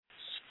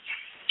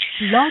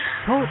Blog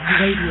Talk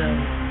Radio.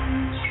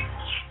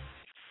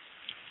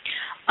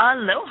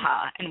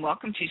 Aloha, and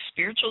welcome to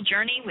Spiritual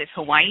Journey with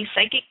Hawaii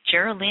Psychic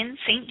Geraldine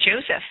St.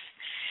 Joseph.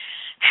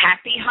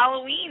 Happy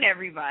Halloween,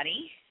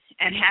 everybody,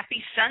 and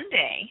happy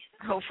Sunday.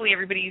 Hopefully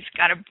everybody's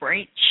got a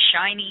bright,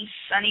 shiny,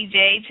 sunny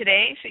day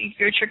today so you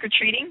can go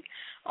trick-or-treating,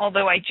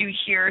 although I do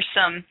hear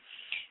some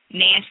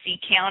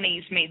nasty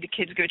counties made the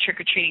kids go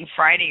trick-or-treating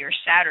Friday or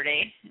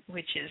Saturday,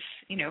 which is,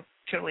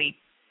 totally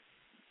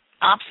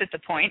opposite the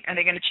point. Are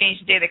they going to change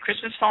the day that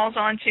Christmas falls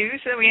on, too,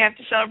 so that we have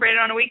to celebrate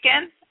it on a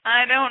weekend?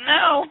 I don't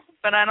know,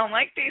 but I don't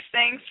like these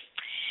things.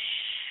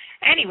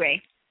 Anyway,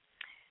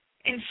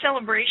 in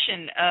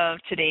celebration of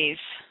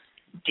today's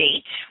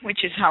date,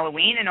 which is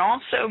Halloween, and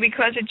also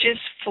because it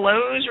just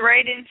flows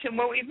right into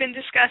what we've been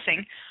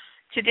discussing,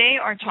 today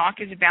our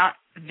talk is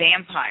about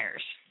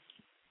vampires.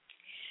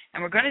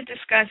 And we're going to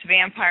discuss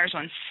vampires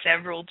on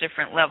several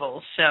different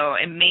levels. So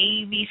it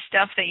may be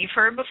stuff that you've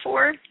heard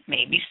before,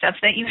 maybe stuff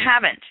that you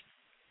haven't.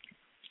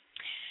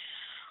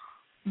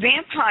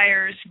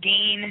 Vampires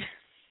gain,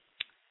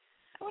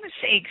 I want to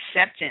say,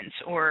 acceptance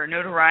or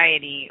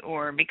notoriety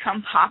or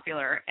become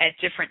popular at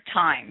different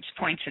times,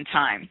 points in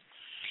time.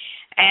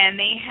 And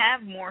they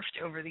have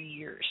morphed over the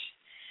years.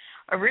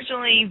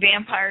 Originally,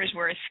 vampires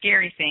were a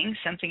scary thing,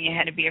 something you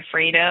had to be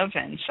afraid of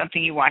and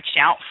something you watched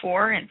out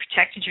for and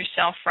protected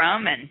yourself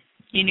from, and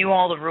you knew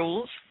all the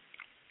rules.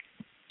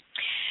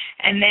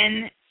 And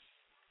then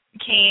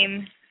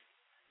came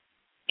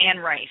Anne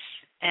Rice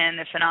and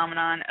the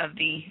phenomenon of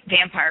the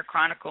Vampire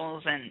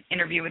Chronicles and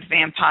Interview with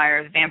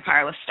Vampire, the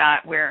Vampire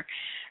Lestat, where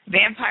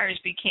vampires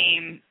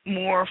became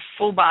more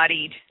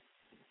full-bodied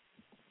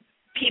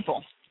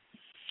people.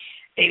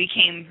 They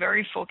became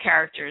very full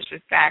characters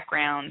with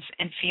backgrounds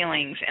and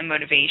feelings and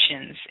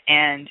motivations.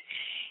 And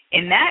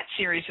in that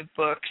series of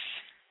books,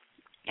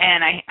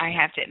 and I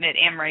have to admit,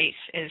 Anne Rice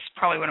is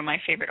probably one of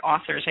my favorite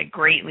authors. I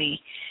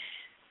greatly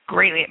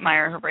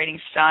admire her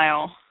writing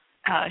style,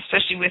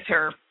 especially with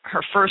her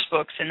first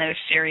books in those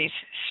series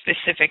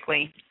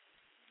specifically,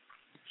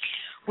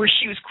 where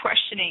she was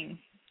questioning,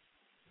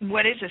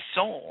 what is a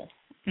soul?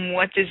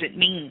 What does it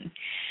mean?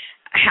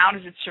 How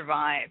does it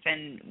survive?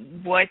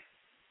 And what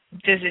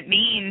does it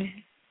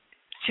mean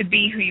to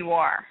be who you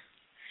are?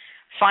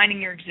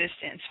 Finding your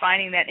existence,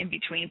 finding that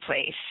in-between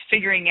place,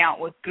 figuring out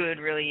what good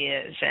really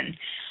is, and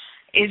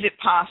is it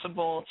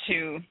possible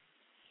to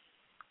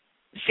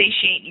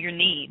satiate your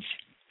needs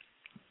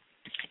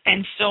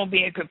and still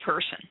be a good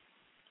person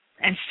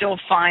and still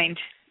find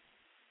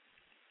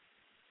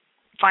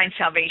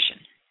salvation?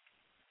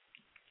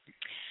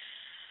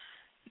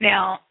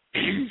 Now,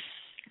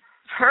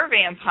 her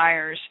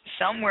vampires,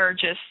 some were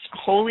just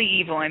wholly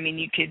evil. I mean,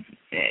 you could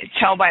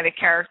tell by the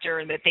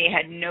character that they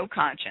had no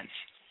conscience.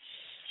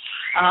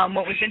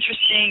 What was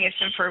interesting is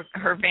some of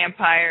her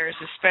vampires,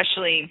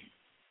 especially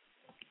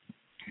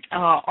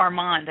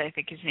Armand, I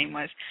think his name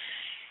was,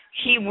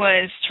 he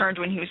was turned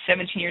when he was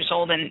 17 years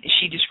old, and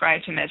she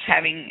described him as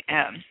having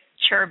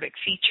cherubic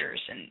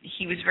features, and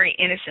he was very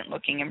innocent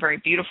looking and very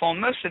beautiful, and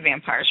most of the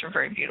vampires were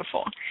very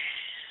beautiful,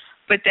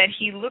 but that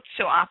he looked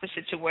so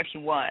opposite to what he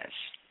was.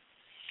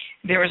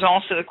 There was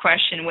also the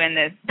question when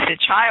the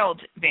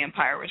child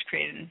vampire was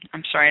created.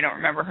 I'm sorry, I don't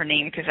remember her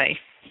name because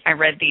I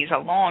read these a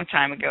long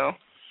time ago,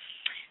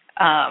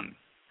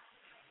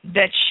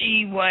 that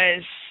she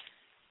was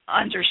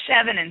under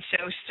 7 and so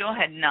still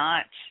had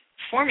not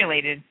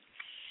formulated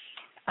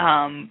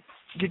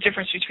the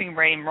difference between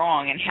right and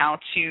wrong and how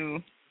to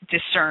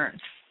discern.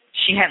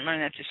 She hadn't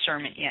learned that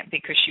discernment yet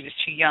because she was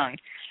too young.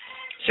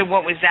 So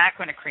what was that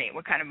going to create?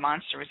 What kind of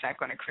monster was that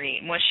going to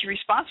create? And was she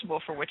responsible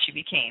for what she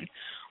became?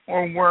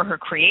 Or were her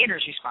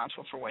creators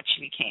responsible for what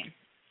she became?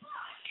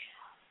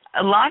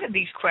 A lot of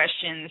these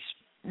questions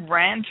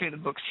ran through the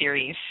book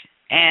series,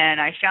 and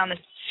I found the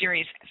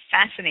series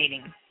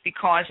fascinating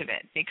because of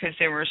it, because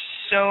there were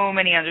so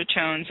many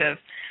undertones of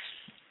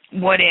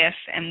what if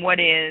and what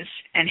is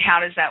and how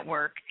does that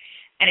work.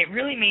 And it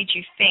really made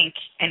you think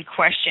and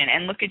question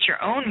and look at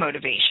your own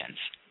motivations.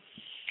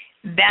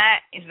 That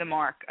is the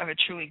mark of a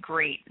truly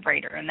great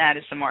writer, and that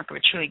is the mark of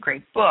a truly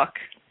great book.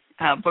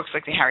 Books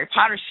like the Harry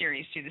Potter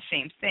series do the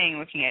same thing,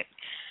 looking at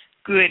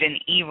good and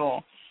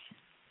evil.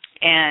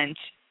 And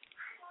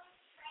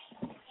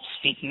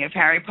speaking of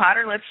Harry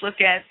Potter, let's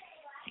look at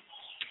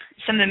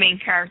some of the main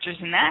characters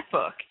in that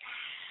book.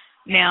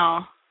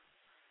 Now,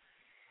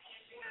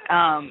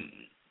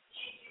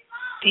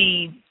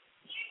 the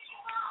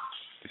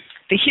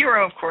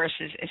hero, of course,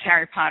 is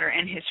Harry Potter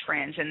and his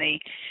friends, and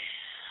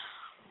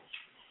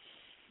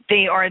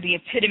they are the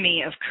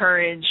epitome of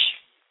courage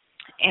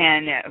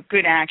and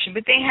good action,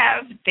 but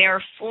they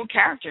are full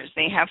characters.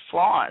 They have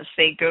flaws.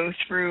 They go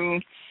through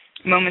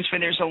moments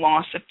where there's a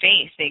loss of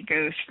faith. They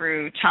go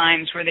through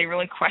times where they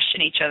really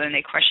question each other, and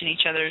they question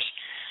each other's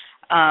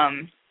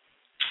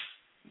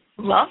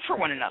love for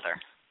one another.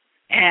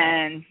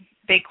 And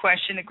they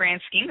question the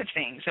grand scheme of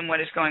things and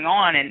what is going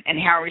on, and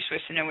how are we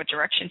supposed to know what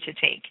direction to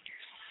take.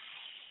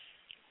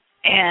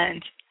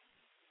 And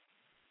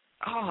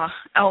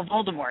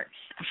Voldemort.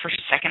 For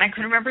a second, I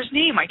couldn't remember his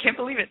name. I can't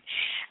believe it.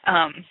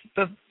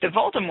 The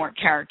Voldemort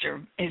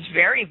character is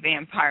very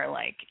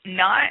vampire-like,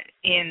 not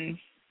in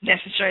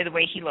necessarily the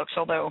way he looks,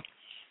 although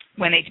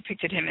when they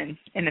depicted him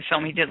in the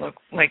film, he did look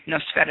like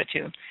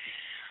Nosferatu,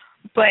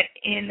 but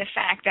in the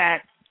fact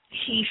that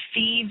he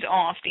feeds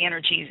off the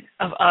energies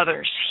of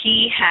others.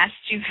 He has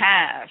to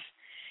have,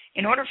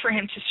 in order for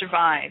him to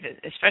survive,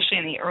 especially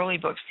in the early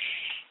books,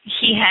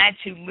 he had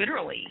to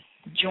literally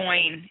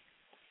join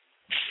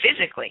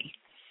physically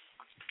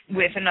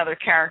with another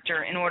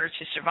character in order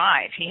to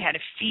survive. He had to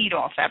feed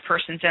off that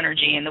person's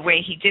energy, and the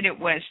way he did it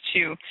was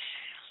to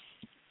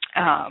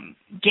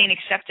gain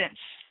acceptance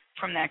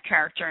from that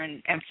character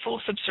and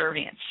full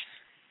subservience.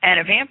 And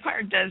a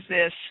vampire does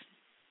this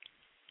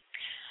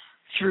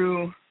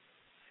through,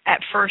 at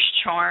first,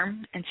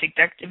 charm and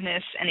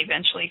seductiveness, and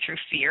eventually through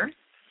fear.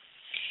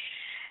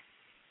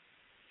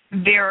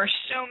 There are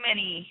so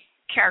many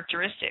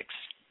characteristics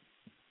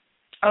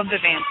of the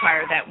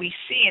vampire that we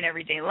see in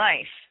everyday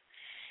life.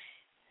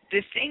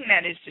 The thing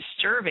that is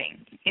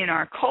disturbing in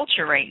our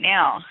culture right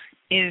now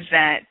is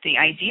that the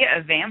idea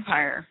of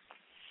vampire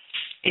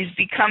is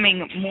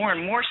becoming more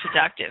and more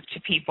seductive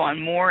to people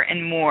and more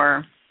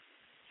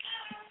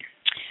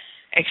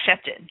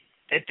accepted,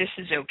 that this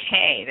is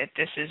okay, that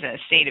this is a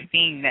state of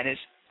being that is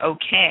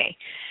okay,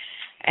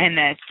 and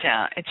that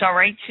it's all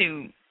right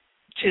to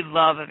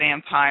love a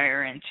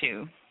vampire and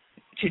to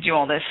do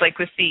all this. Like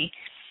with the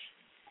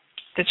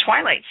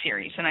Twilight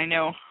series, and I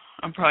know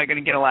I'm probably going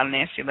to get a lot of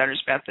nasty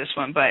letters about this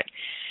one, but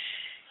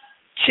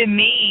to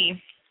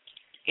me,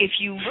 if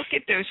you look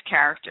at those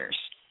characters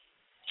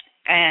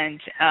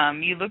and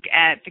you look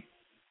at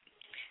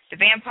the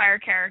vampire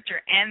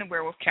character and the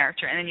werewolf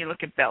character, and then you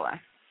look at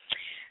Bella.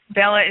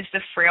 Bella is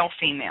the frail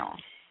female.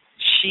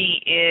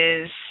 She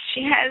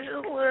has a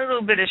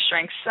little bit of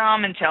strength,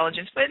 some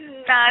intelligence, but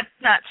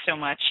not so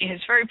much. She has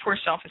very poor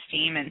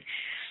self-esteem, and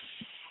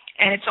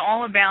it's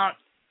all about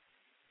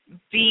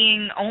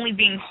only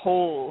being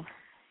whole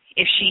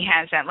if she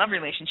has that love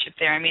relationship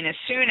there. I mean, as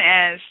soon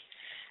as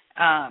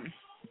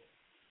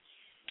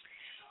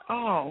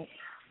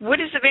what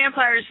is the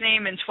vampire's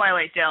name in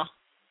Twilight, Del?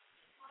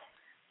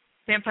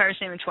 Vampire's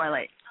name in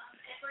Twilight.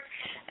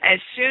 As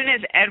soon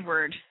as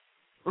Edward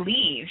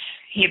leaves,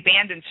 he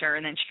abandons her,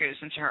 and then she goes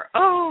into her,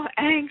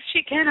 angst,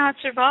 she cannot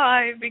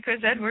survive because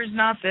Edward's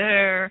not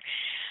there.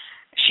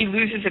 She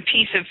loses a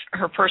piece of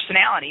her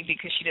personality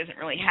because she doesn't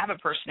really have a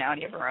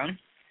personality of her own.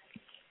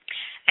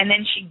 And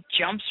then she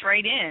jumps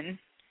right in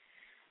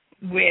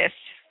with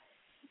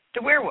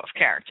the werewolf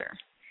character.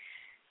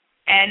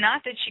 And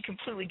not that she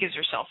completely gives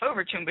herself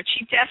over to him, but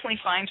she definitely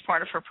finds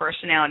part of her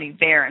personality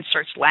there and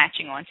starts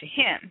latching onto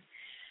him.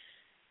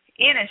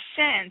 In a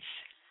sense,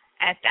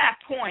 at that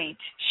point,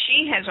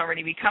 she has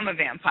already become a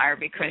vampire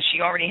because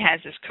she already has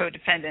this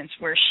codependence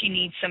where she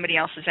needs somebody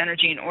else's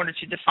energy in order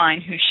to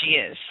define who she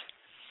is.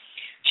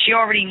 She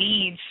already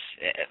needs,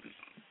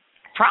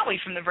 probably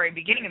from the very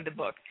beginning of the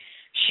book,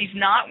 she's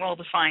not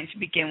well-defined to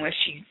begin with.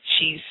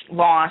 She's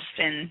lost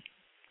and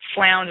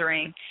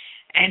floundering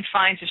and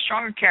finds a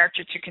stronger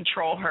character to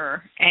control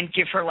her and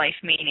give her life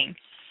meaning.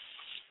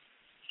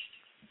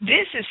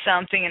 This is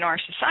something in our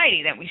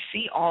society that we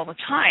see all the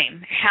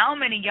time. How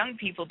many young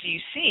people do you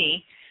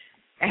see,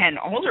 and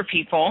older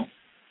people,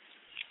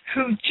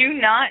 who do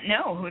not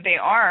know who they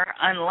are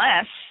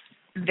unless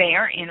they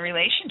are in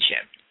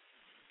relationship?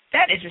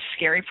 That is a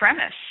scary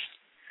premise.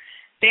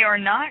 They are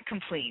not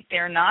complete. They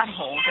are not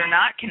whole. They're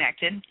not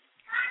connected.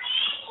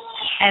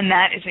 And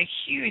that is a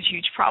huge,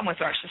 huge problem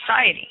with our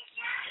society.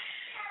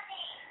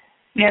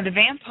 Now, the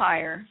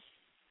vampire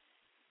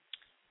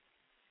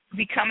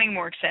becoming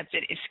more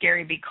accepted is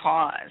scary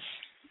because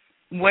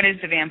what is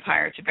the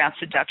vampire? It's about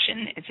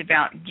seduction. It's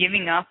about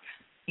giving up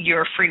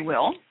your free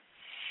will.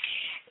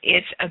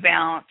 It's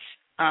about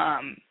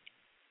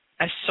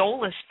a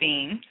soulless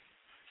being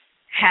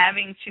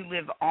having to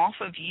live off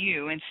of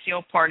you and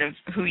steal part of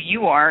who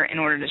you are in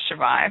order to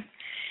survive.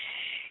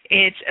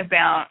 It's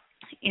about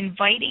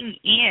inviting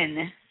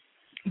in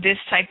this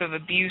type of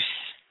abuse.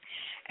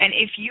 And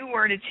if you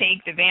were to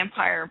take the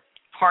vampire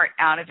part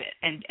out of it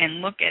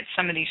and look at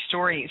some of these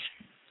stories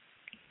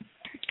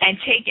and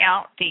take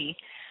out the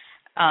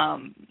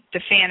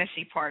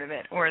fantasy part of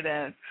it or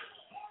the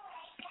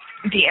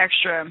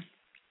extra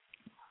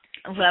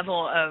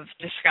level of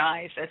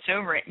disguise that's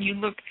over it, you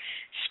look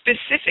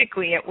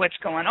specifically at what's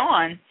going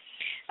on.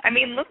 I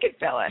mean, look at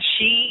Bella.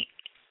 She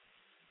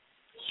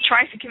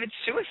tries to commit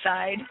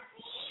suicide.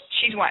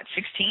 She's,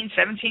 16,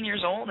 17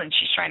 years old, and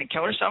she's trying to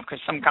kill herself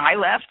because some guy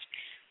left?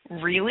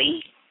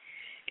 Really?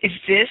 Is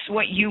this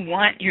what you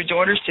want your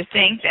daughters to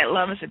think that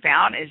love is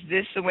about? Is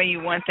this the way you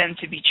want them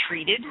to be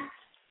treated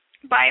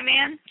by a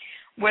man?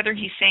 Whether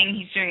he's saying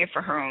he's doing it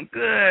for her own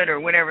good or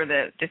whatever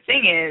the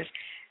thing is,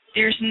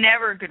 there's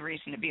never a good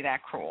reason to be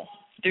that cruel.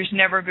 There's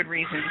never a good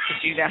reason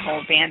to do that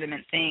whole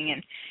abandonment thing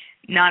and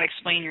not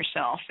explain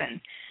yourself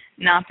and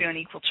not be on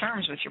equal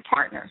terms with your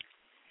partner.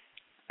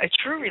 A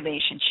true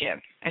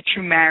relationship, a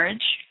true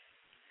marriage,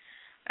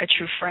 a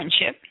true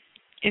friendship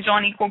is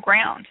on equal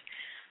ground.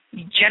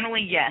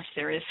 Generally, yes,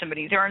 there is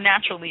somebody. There are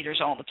natural leaders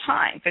all the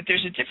time, but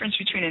there's a difference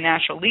between a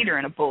natural leader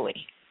and a bully.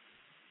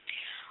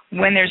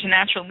 When there's a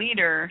natural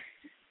leader,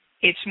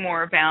 it's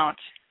more about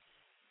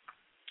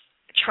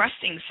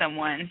trusting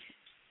someone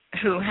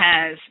who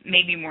has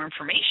maybe more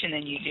information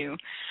than you do,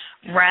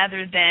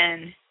 rather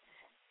than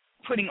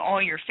putting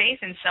all your faith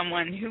in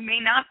someone who may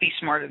not be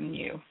smarter than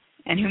you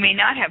and who may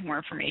not have more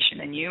information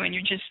than you, and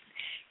you're just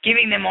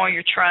giving them all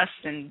your trust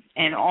and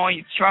all,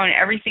 you're throwing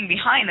everything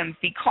behind them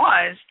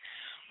because,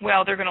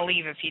 well, they're going to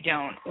leave if you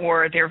don't,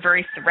 or they're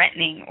very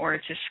threatening, or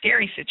it's a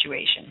scary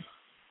situation.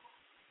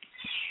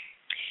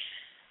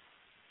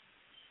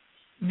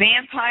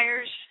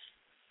 Vampires,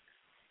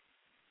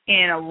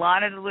 in a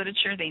lot of the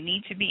literature, they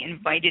need to be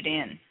invited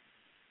in.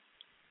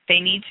 They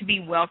need to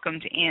be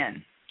welcomed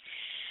in.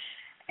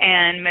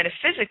 And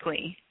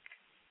metaphysically,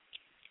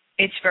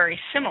 it's very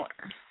similar,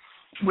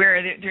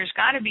 where there's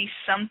got to be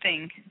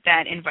something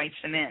that invites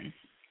them in,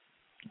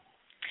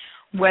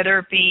 whether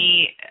it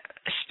be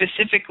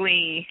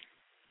specifically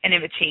an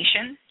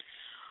invitation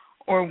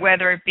or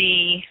whether it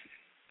be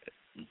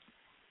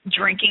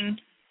drinking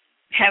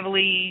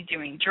heavily,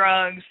 doing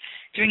drugs,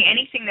 doing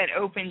anything that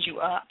opens you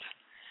up.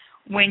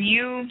 When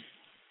you,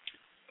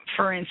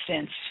 for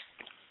instance,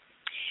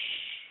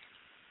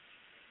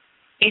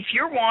 if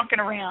you're walking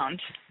around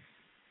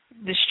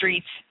the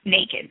streets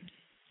naked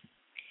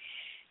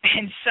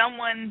and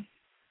someone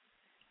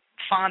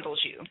fondles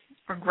you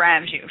or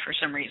grabs you for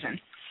some reason,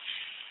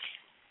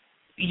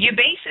 you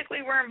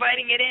basically were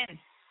inviting it in.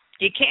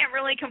 You can't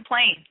really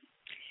complain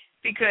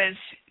because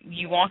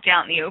you walked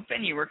out in the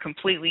open, you were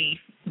completely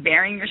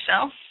bearing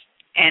yourself,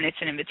 and it's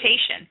an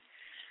invitation.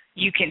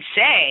 You can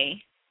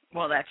say,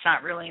 well, that's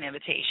not really an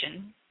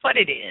invitation, but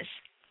it is.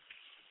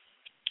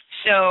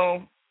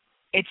 So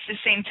it's the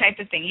same type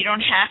of thing. You don't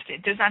have to,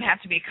 it does not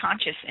have to be a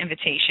conscious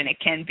invitation. It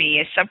can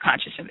be a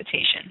subconscious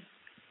invitation.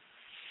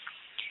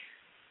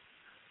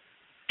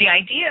 The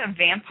idea of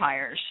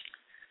vampires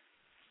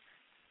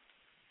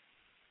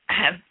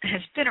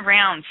has been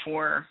around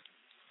for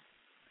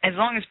as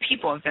long as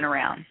people have been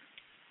around.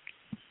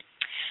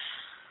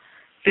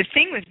 The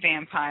thing with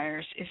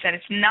vampires is that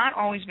it's not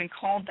always been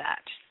called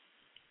that.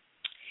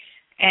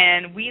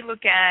 And we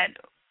look at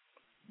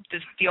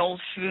the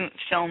old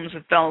films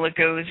with Bela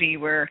Lugosi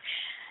where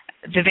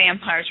the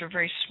vampires were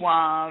very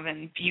suave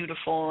and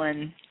beautiful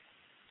and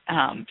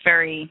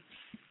very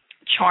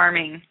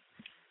charming.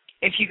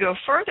 If you go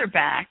further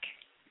back,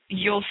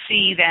 you'll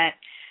see that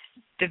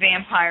the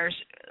vampires,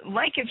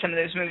 like in some of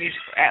those movies,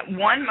 at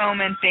one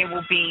moment they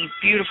will be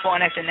beautiful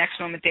and at the next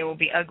moment they will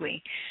be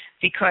ugly,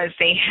 because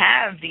they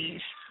have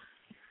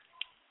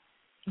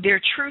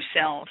their true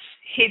selves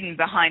hidden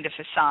behind a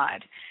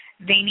facade.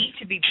 They need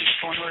to be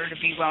beautiful in order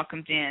to be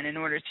welcomed in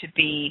order to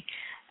be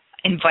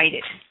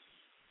invited.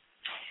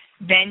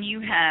 Then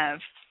you have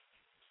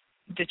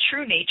the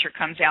true nature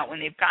comes out when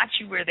they've got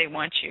you where they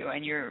want you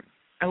and you're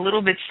a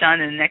little bit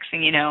stunned, and the next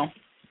thing you know,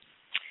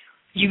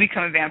 you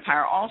become a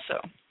vampire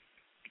also.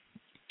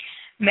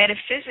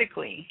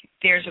 Metaphysically,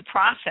 there's a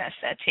process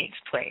that takes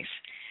place,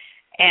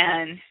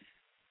 and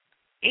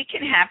it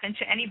can happen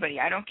to anybody.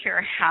 I don't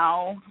care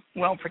how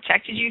well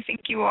protected you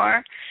think you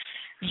are.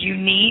 You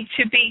need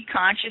to be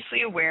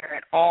consciously aware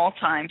at all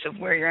times of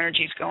where your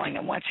energy is going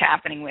and what's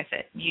happening with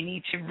it. You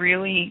need to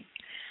really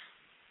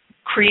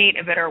create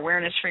a better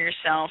awareness for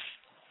yourself.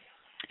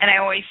 And I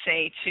always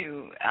say,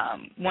 too,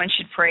 one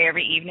should pray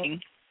every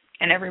evening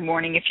and every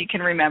morning, if you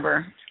can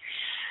remember,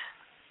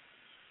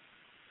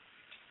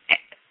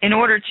 in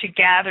order to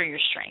gather your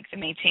strength and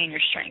maintain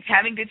your strength.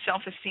 Having good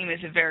self-esteem is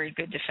a very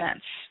good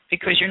defense,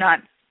 because you're not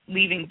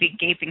leaving big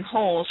gaping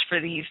holes for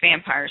these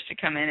vampires to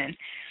come in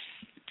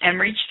and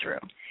reach through.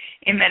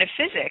 In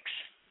metaphysics,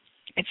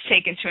 it's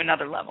taken to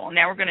another level.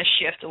 Now we're going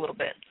to shift a little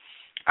bit.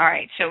 All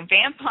right, so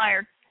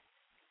vampire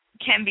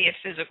can be a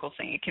physical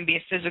thing. It can be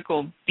a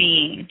physical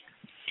being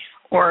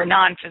or a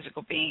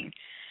non-physical being.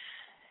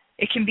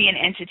 It can be an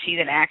entity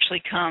that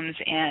actually comes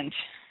and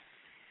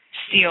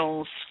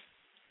steals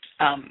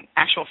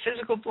actual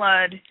physical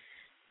blood,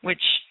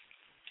 which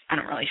I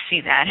don't really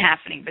see that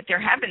happening, but there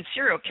have been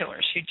serial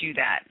killers who do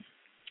that.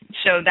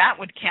 So that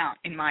would count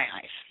in my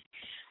eyes,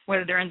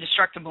 whether they're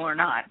indestructible or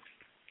not.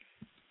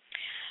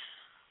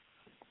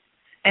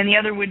 And the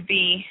other would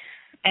be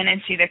an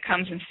entity that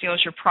comes and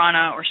steals your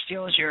prana or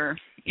steals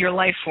your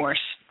life force.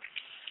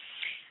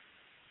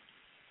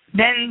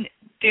 Then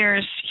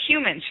there's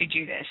humans who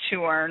do this,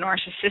 who are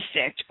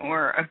narcissistic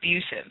or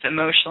abusive,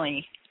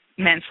 emotionally,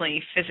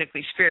 mentally,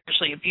 physically,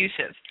 spiritually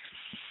abusive.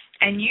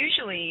 And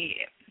usually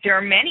there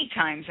are many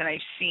times that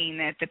I've seen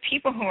that the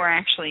people who are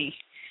actually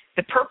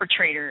the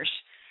perpetrators,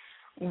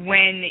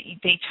 when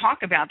they talk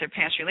about their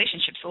past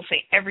relationships, they'll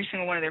say every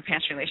single one of their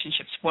past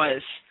relationships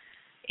was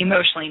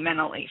emotionally,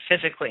 mentally,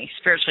 physically,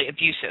 spiritually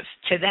abusive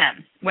to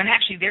them, when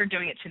actually they're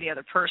doing it to the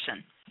other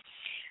person.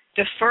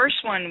 The first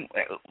one,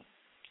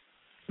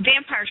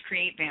 vampires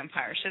create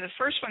vampires, so the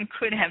first one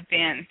could have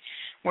been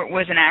where it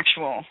was an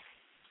actual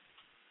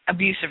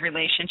abusive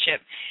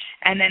relationship,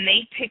 and then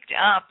they picked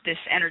up this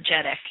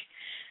energetic,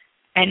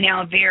 and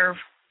now they're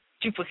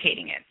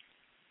duplicating it.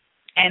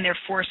 And they're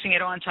forcing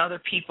it onto other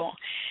people.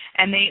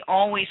 And they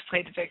always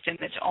play the victim.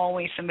 It's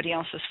always somebody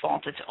else's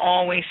fault. It's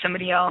always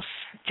somebody else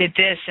did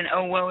this, and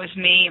oh, woe is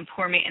me, and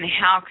poor me. And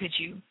how could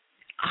you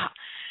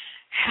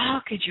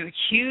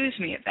accuse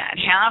me of that?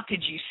 How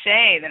could you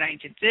say that I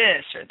did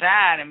this or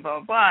that, and blah,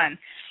 blah, blah. And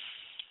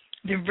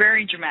they're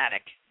very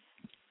dramatic.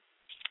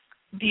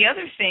 The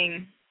other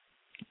thing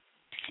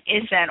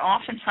is that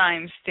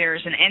oftentimes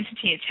there's an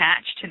entity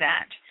attached to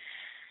that.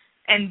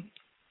 And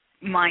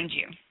mind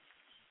you,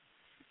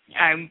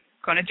 I'm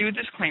going to do a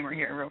disclaimer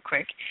here real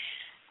quick.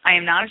 I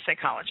am not a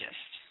psychologist.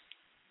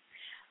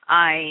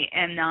 I'm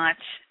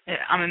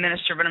a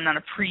minister, but I'm not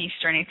a priest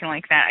or anything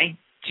like that. I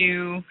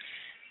do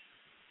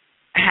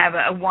have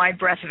a wide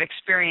breadth of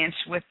experience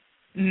with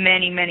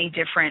many, many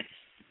different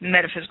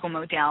metaphysical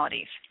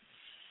modalities.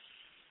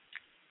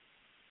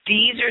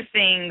 These are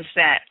things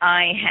that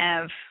I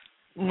have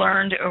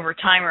learned over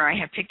time, or I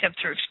have picked up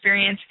through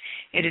experience.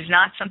 It is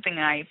not something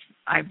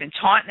I've been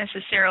taught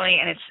necessarily,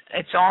 and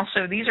it's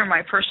also, these are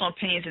my personal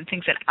opinions and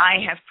things that I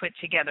have put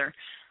together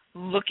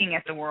looking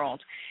at the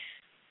world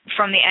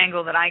from the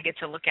angle that I get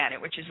to look at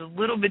it, which is a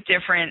little bit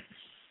different,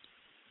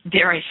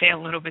 dare I say a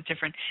little bit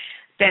different,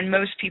 than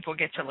most people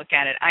get to look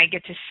at it. I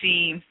get to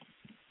see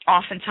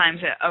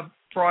oftentimes a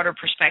broader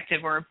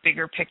perspective or a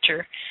bigger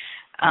picture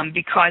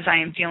because I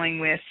am dealing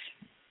with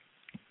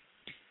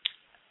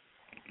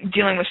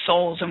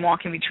souls and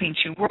walking between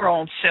two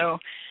worlds. So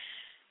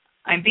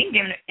I'm being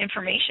given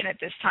information at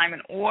this time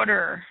in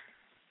order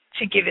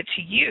to give it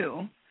to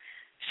you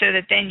so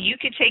that then you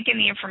could take in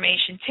the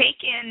information,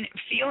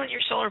 feel in your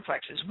solar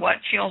plexus what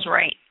feels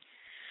right,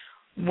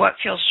 what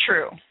feels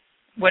true,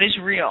 what is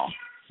real,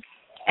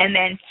 and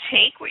then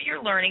take what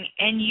you're learning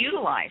and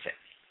utilize it.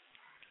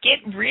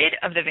 Get rid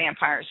of the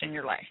vampires in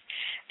your life.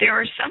 There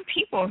are some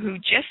people who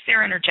just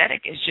their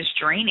energetic is just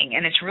draining,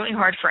 and it's really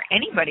hard for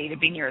anybody to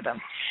be near them.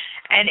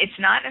 And it's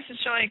not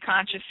necessarily a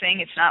conscious thing.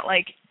 It's not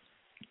like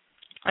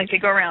they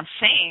go around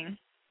saying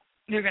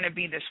they're going to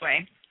be this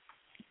way.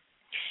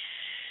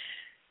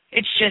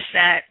 It's just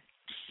that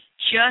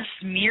just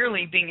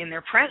merely being in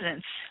their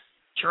presence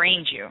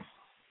drains you.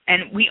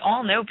 And we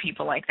all know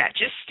people like that.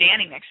 Just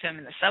standing next to them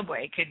in the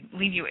subway could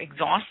leave you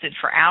exhausted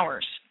for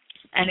hours.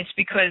 And it's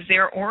because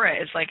their aura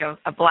is like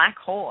a black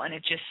hole, and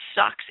it just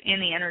sucks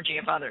in the energy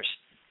of others.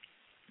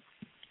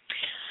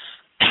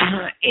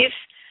 If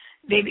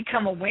they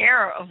become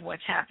aware of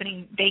what's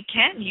happening, they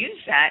can use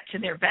that to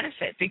their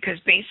benefit, because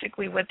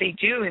basically what they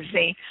do is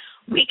they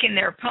weaken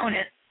their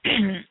opponent,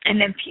 and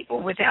then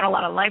people without a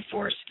lot of life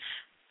force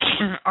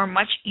are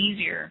much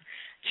easier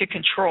to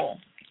control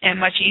and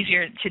much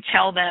easier to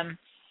tell them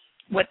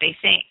what they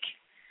think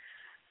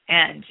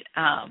and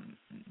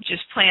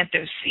just plant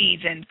those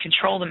seeds and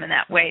control them in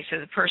that way, so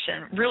the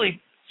person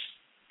really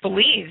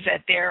believes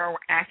that they're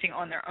acting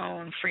on their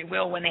own free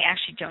will when they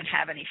actually don't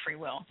have any free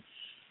will.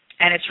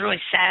 And it's really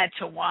sad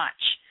to watch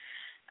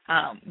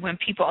when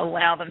people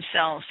allow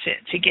themselves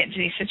to get into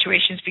these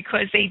situations,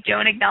 because they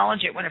don't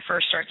acknowledge it when it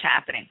first starts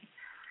happening.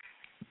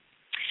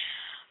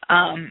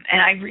 And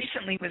I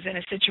recently was in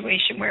a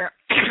situation where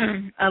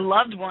a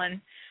loved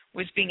one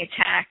was being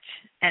attacked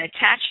and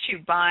attached to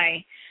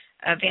by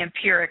a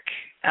vampiric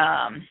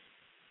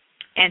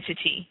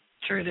entity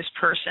through this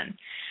person.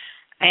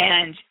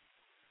 And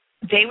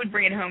they would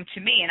bring it home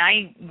to me, and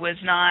I was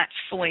not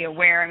fully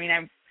aware. I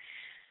mean,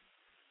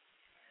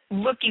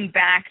 looking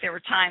back, there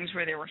were times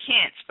where there were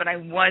hints, but I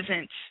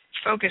wasn't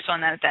focused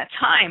on that at that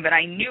time. But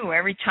I knew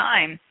every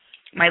time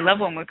my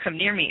loved one would come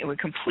near me, it would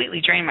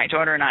completely drain my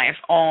daughter and I of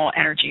all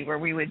energy, where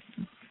we would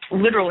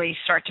literally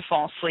start to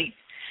fall asleep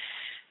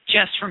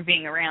just from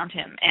being around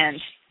him. And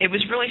it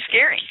was really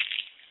scary.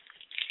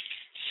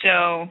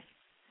 So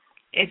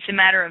it's a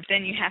matter of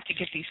then you have to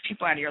get these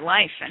people out of your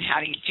life, and how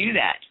do you do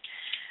that?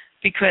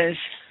 Because,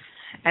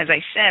 as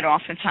I said,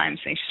 oftentimes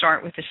they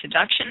start with the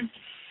seduction.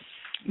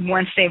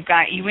 Once they've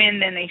got you in,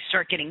 then they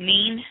start getting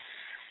mean,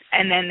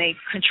 and then they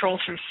control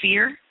through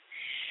fear,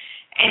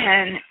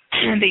 and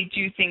they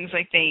do things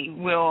like they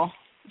will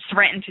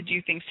threaten to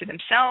do things to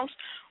themselves,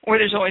 or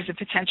there's always the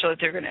potential that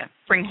they're going to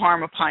bring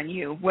harm upon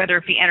you, whether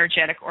it be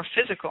energetic or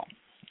physical.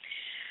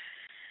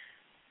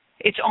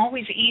 It's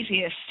always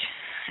easiest,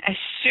 as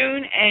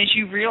soon as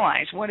you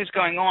realize what is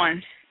going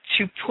on,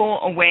 to pull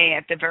away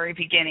at the very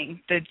beginning.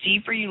 The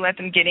deeper you let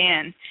them get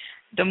in,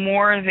 the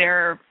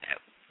more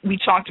we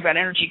talked about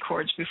energy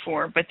cords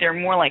before, but they're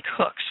more like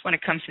hooks when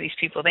it comes to these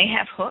people. They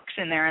have hooks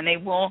in there, and they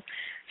will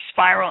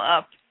spiral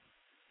up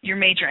your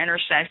major energy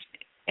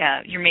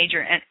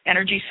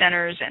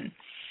centers, and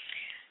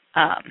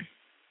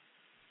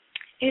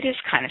it is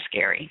kind of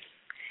scary.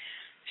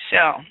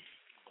 So,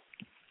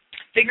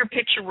 bigger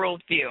picture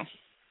worldview.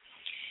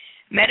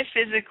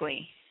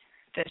 Metaphysically,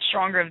 the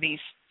stronger of these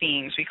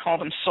beings, we call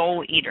them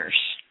soul eaters.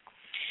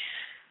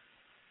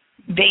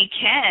 They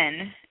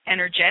can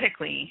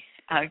energetically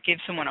give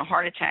someone a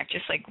heart attack,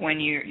 just like when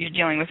you're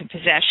dealing with a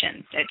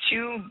possession. That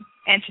two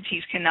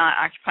entities cannot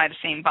occupy the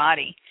same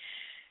body,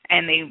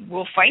 and they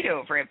will fight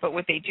over it. But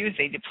what they do is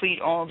they deplete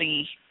all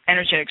the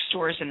energetic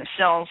stores in the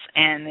cells,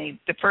 and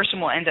the person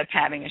will end up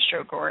having a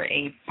stroke, or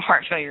a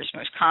heart failure is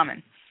most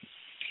common.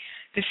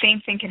 The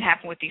same thing can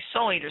happen with these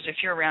soul eaters. If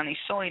you're around these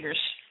soul eaters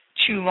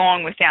too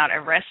long without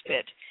a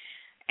respite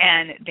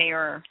and they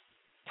are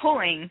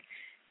pulling,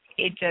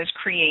 it does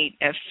create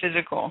a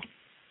physical,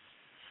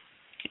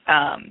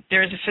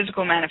 there's a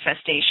physical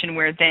manifestation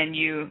where then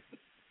you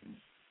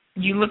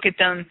look at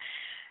them,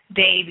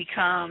 they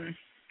become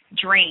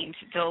drained,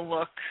 they'll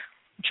look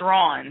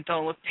drawn,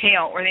 they'll look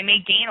pale, or they may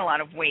gain a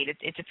lot of weight.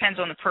 It depends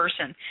on the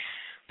person.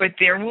 But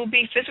there will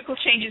be physical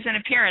changes in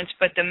appearance,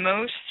 but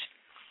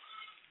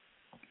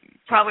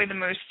probably the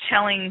most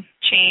telling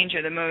change,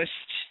 or the most,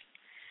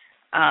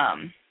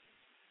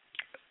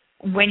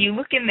 when you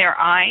look in their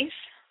eyes,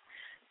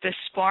 the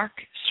spark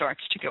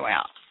starts to go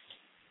out.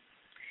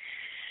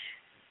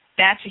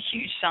 That's a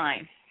huge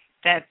sign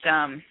that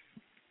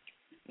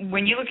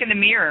when you look in the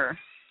mirror,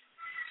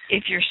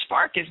 if your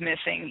spark is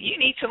missing, you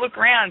need to look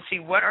around and see,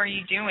 what are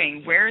you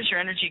doing? Where is your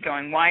energy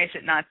going? Why is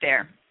it not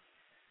there?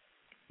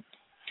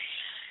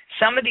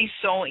 Some of these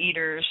soul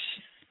eaters,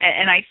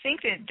 and I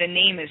think that the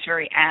name is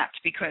very apt,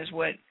 because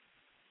what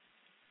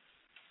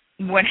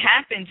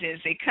happens is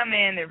they come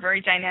in, they're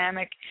very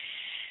dynamic,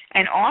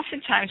 and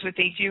oftentimes what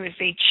they do is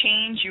they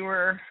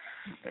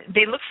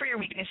look for your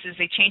weaknesses,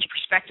 they change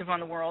perspective on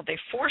the world, they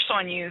force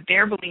on you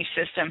their belief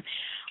system,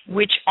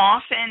 which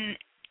often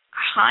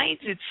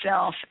hides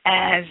itself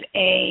as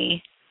a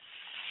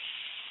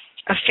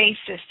faith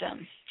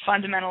system,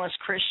 fundamentalist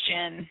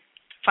Christian,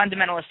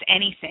 fundamentalist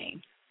anything,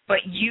 but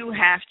you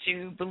have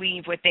to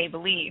believe what they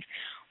believe.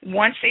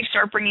 Once they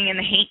start bringing in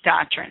the hate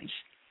doctrines,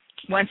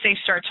 once they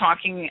start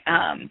talking,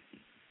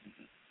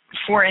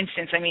 for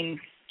instance,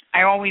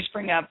 I always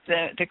bring up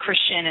the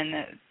Christian and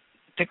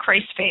the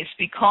Christ faith,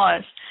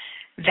 because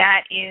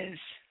that is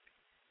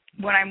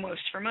what I'm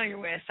most familiar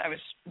with. I was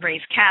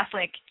raised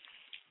Catholic,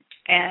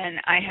 and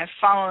I have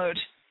followed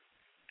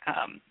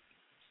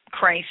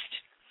Christ.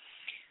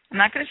 I'm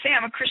not going to say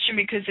I'm a Christian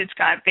because it's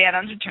got bad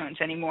undertones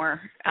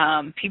anymore.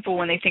 People,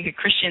 when they think of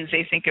Christians,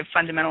 they think of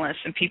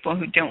fundamentalists and people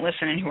who don't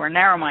listen and who are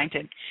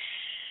narrow-minded.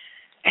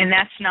 And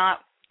that's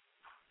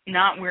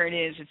not where it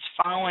is. It's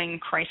following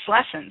Christ's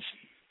lessons.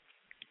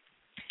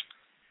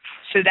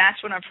 So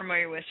that's what I'm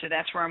familiar with, so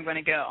that's where I'm going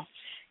to go.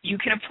 You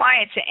can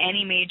apply it to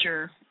any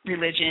major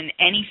religion,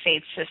 any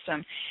faith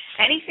system,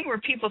 anything where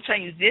people tell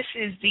you this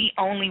is the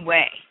only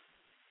way.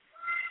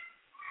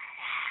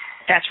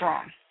 That's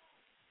wrong.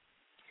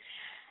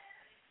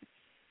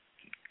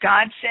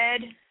 God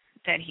said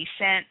that he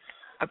sent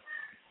a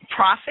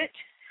prophet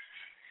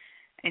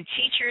and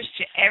teachers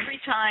to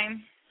every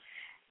time,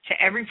 to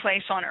every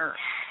place on earth.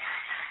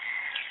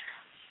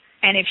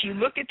 And if you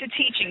look at the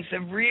teachings,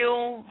 the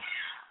real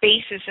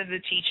basis of the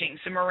teachings,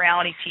 the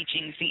morality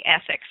teachings, the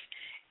ethics,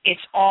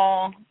 it's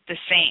all the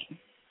same.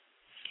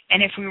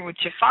 And if we were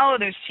to follow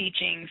those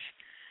teachings,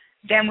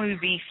 then we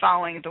would be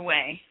following the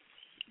way.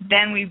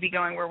 Then we'd be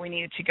going where we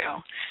needed to go.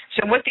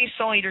 So what these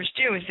soul eaters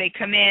do is they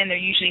come in, they're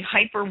usually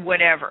hyper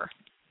whatever.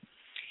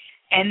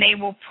 And they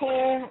will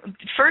pull,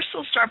 first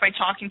they'll start by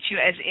talking to you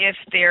as if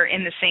they're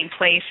in the same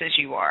place as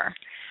you are.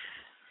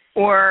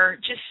 Or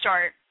just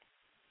start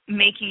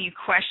making you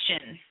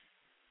question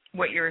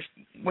what you're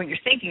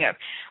thinking of.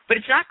 But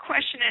it's not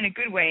question in a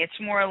good way. It's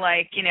more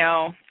like,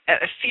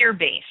 a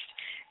fear-based.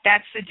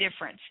 That's the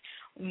difference.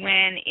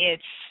 When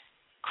it's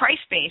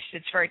Christ-based,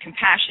 it's very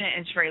compassionate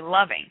and it's very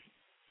loving.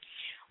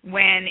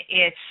 When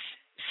it's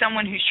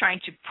someone who's trying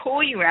to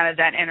pull you out of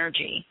that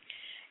energy,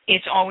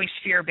 it's always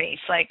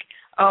fear-based. Like,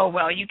 oh,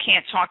 well, you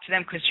can't talk to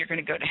them because you're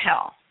going to go to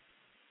hell.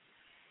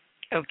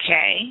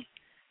 Okay.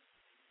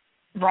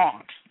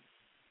 Wrong.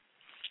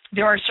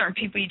 There are certain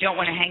people you don't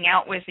want to hang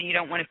out with and you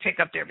don't want to pick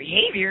up their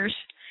behaviors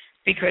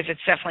because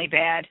it's definitely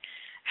bad.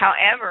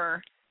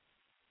 However,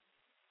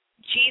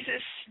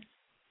 Jesus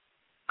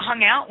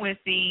hung out with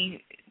the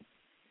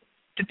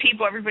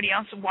people, everybody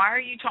else. Why are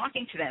you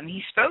talking to them?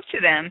 He spoke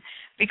to them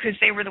because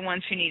they were the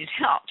ones who needed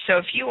help. So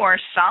if you are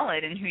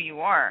solid in who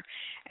you are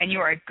and you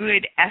are a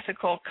good,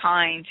 ethical,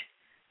 kind,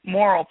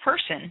 moral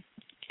person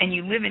and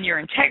you live in your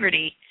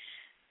integrity,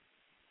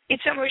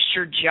 it's almost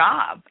your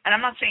job. And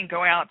I'm not saying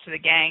go out to the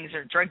gangs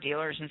or drug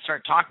dealers and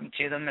start talking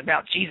to them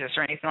about Jesus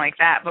or anything like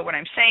that. But what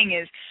I'm saying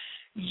is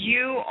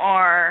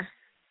you're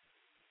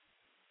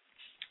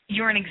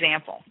an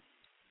example.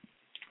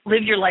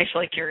 Live your life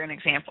like you're an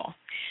example.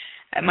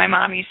 My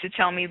mom used to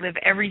tell me, live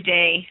every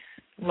day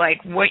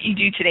like what you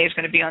do today is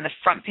going to be on the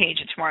front page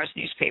of tomorrow's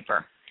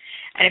newspaper.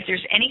 And if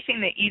there's anything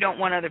that you don't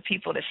want other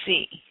people to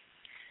see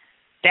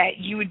that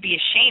you would be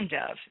ashamed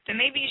of, then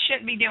maybe you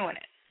shouldn't be doing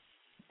it.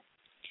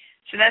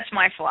 So that's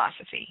my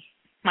philosophy.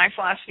 My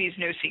philosophy is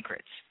no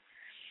secrets.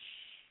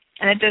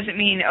 And it doesn't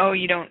mean,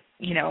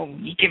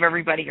 you give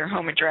everybody your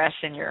home address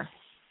and your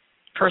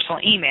personal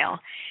email.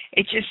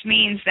 It just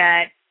means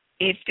that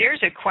if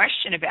there's a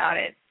question about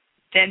it,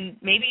 then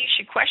maybe you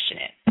should question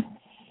it.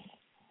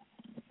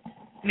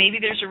 Maybe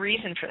there's a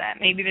reason for that.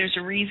 Maybe there's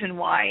a reason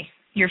why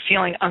you're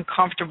feeling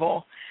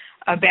uncomfortable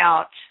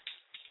about,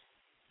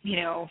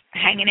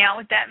 hanging out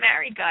with that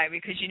married guy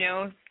because,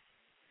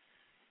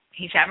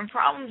 he's having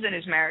problems in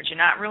his marriage. You're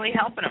not really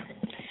helping him.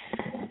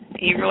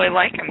 You really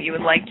like him. You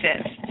would like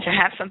to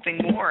have something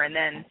more, and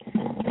then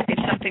if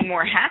something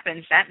more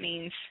happens, that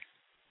means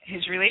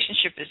his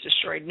relationship is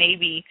destroyed.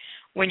 Maybe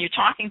when you're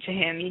talking to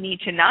him, you need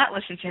to not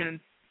listen to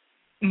him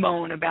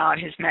moan about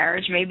his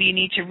marriage. Maybe you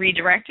need to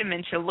redirect him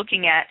into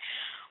looking at,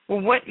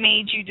 well, what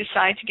made you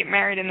decide to get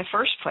married in the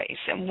first place?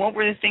 And what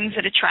were the things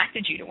that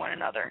attracted you to one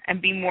another?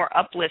 And be more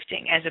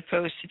uplifting as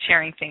opposed to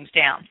tearing things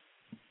down.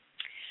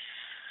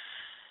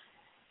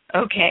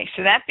 Okay,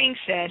 so that being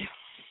said,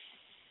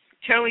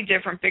 totally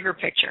different, bigger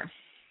picture.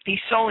 These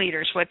soul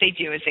eaters, what they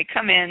do is they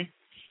come in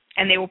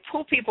and they will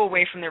pull people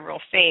away from their real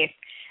faith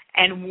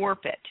and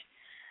warp it.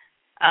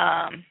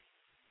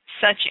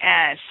 Such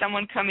as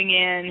someone coming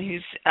in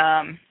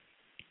who's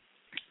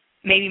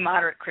maybe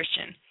moderate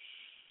Christian,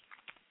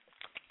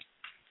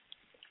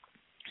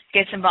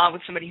 gets involved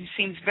with somebody who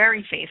seems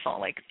very faithful,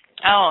 like,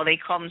 oh, they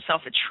call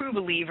themselves a true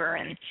believer,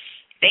 and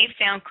they've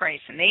found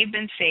Christ, and they've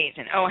been saved,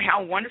 and oh,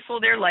 how wonderful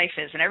their life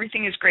is, and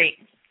everything is great.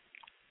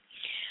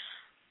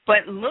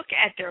 But look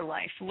at their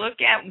life.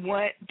 Look at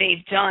what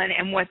they've done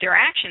and what their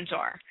actions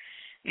are.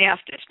 Now, if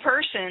this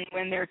person,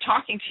 when they're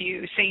talking to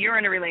you, say you're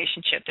in a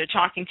relationship, they're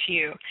talking to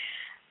you,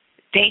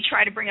 they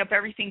try to bring up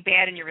everything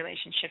bad in your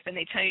relationship, and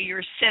they tell you you're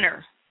a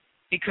sinner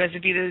because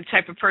of either the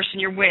type of person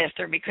you're with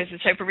or because of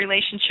the type of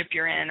relationship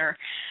you're in, or,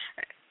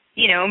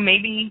 you know,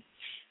 maybe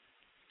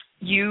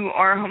you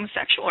are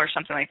homosexual or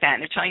something like that,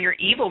 and they're telling you you're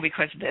evil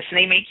because of this, and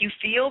they make you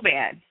feel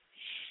bad.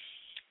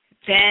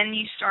 Then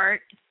you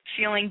start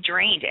feeling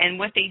drained, and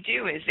what they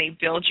do is they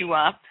build you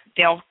up,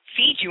 they'll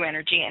feed you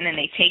energy, and then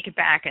they take it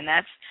back, and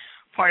that's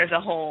part of the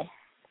whole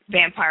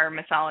vampire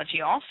mythology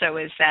also,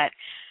 is that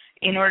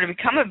in order to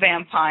become a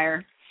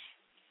vampire,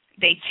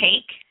 they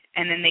take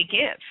and then they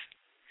give.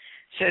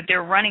 So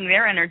they're running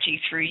their energy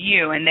through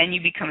you, and then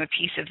you become a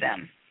piece of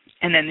them.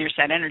 And then there's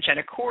that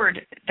energetic cord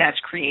that's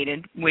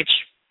created, which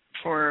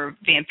for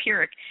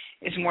vampiric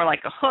is more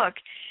like a hook,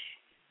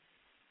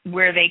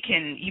 where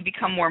you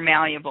become more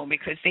malleable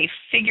because they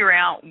figure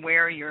out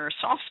where your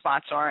soft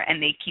spots are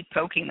and they keep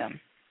poking them.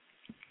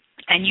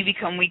 And you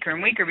become weaker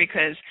and weaker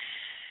because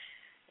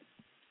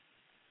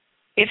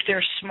if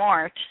they're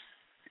smart,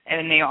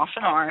 and they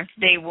often are,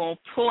 they will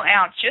pull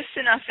out just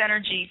enough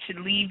energy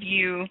to leave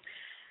you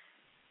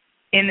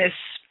in this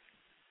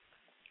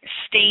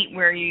state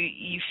where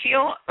you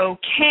feel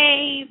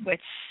okay, but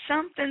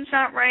something's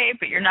not right,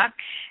 but you're not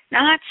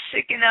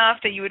sick enough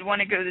that you would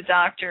want to go to the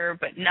doctor,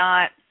 but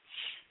not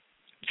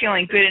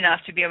feeling good enough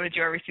to be able to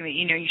do everything that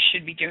you know you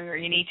should be doing or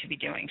you need to be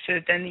doing. So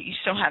then you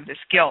still have this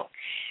guilt.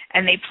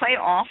 And they play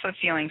off of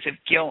feelings of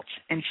guilt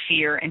and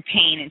fear and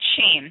pain and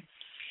shame.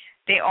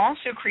 They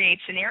also create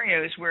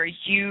scenarios where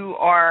you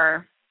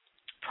are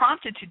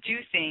prompted to do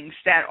things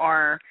that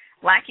are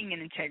lacking in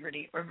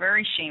integrity or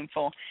very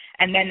shameful,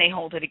 and then they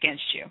hold it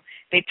against you.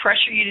 They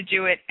pressure you to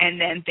do it, and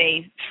then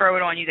they throw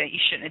it on you that you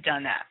shouldn't have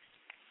done that.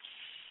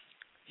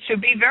 So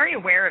be very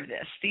aware of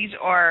this. These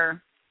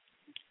are,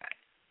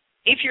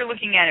 if you're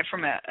looking at it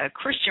from a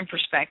Christian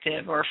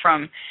perspective or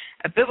from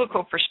a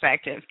biblical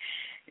perspective,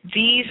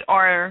 these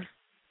are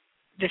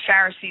the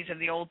Pharisees of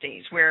the old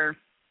days, where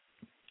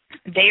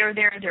they are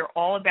there, they're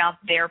all about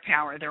their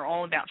power, they're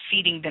all about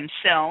feeding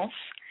themselves,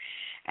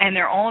 and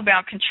they're all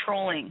about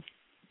controlling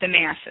the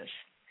masses.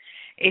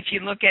 If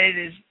you look at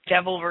it as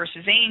devil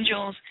versus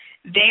angels,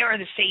 they are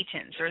the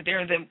Satans, or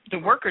they're the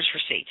workers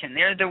for Satan.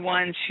 They're the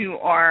ones who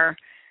are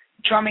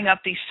drumming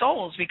up these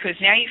souls, because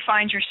now you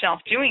find yourself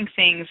doing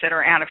things that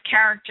are out of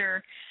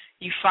character.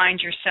 You find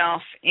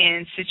yourself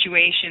in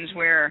situations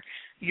where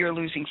you're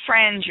losing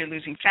friends, you're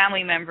losing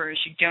family members,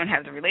 you don't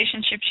have the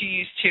relationships you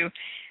used to,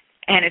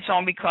 and it's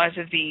all because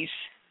of these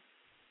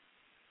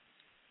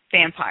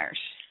vampires,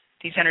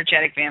 these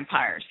energetic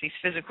vampires, these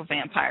physical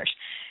vampires.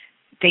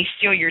 They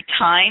steal your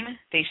time,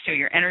 they steal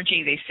your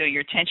energy, they steal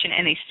your attention,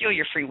 and they steal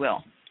your free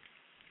will.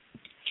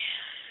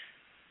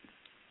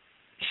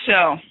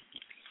 So,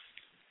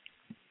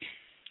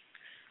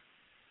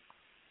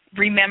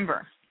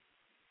 remember,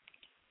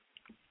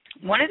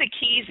 one of the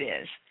keys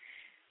is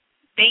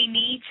they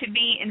need to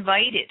be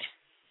invited.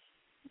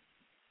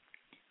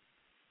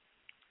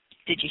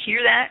 Did you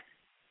hear that?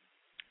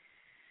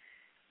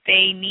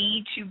 They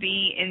need to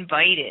be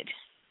invited.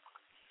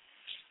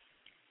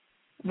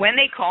 When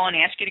they call and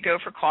ask you to go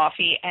for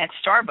coffee at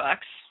Starbucks,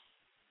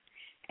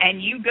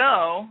 and you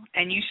go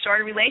and you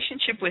start a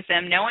relationship with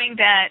them knowing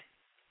that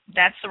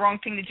that's the wrong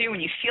thing to do, when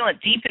you feel it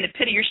deep in the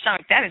pit of your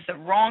stomach, that is the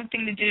wrong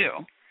thing to do,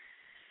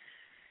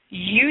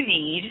 you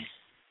need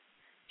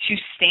to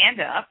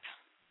stand up,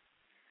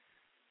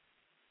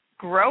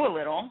 grow a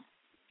little,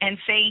 and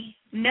say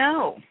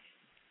no.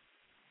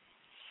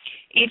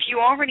 If you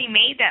already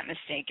made that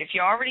mistake, if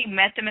you already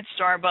met them at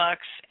Starbucks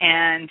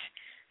and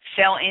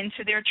fell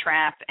into their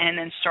trap and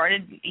then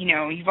started,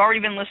 you've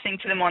already been listening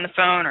to them on the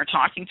phone or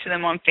talking to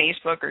them on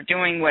Facebook or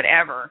doing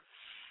whatever,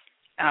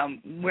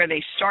 where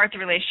they start the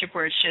relationship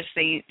where it's just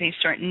they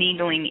start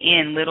needling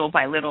in little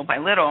by little by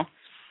little,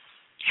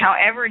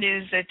 however it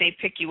is that they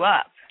pick you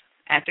up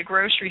at the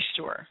grocery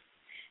store,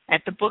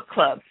 at the book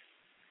club,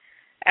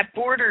 at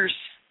Borders,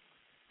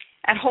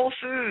 at Whole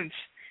Foods.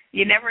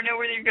 You never know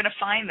where you're going to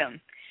find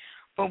them.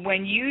 But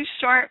when you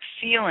start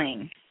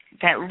feeling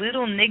that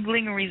little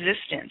niggling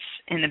resistance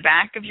in the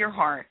back of your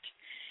heart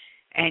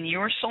and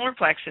your solar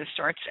plexus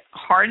starts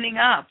hardening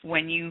up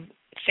when you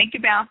think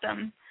about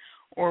them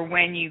or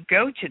when you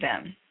go to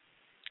them,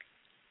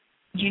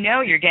 you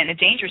know you're getting a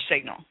danger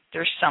signal.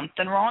 There's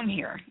something wrong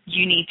here.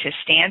 You need to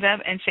stand up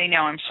and say,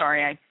 no, I'm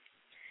sorry, I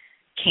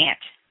can't.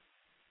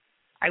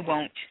 I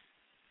won't.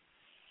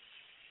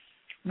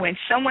 When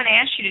someone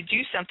asks you to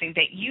do something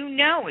that you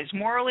know is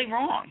morally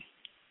wrong,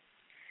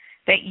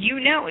 that you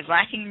know is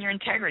lacking in your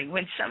integrity,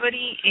 when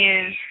somebody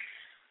is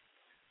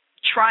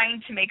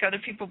trying to make other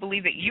people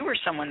believe that you are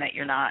someone that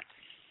you're not.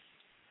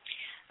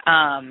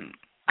 I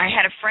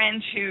had a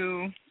friend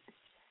who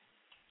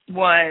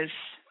was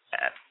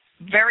a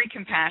very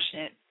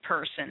compassionate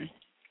person,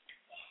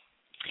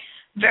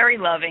 very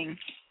loving,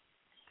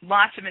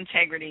 lots of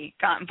integrity,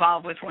 got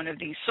involved with one of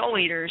these soul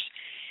eaters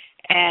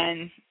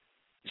and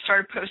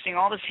started posting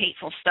all this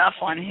hateful stuff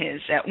on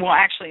his,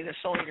 actually the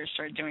soul eater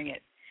started doing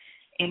it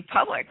in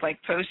public, like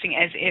posting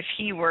as if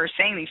he were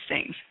saying these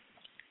things.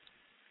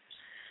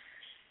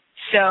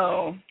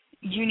 So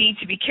you need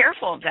to be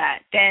careful of that.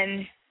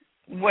 Then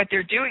what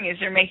they're doing is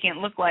they're making it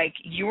look like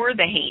you're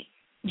the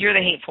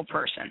hateful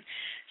person.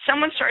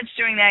 Someone starts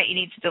doing that, you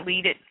need to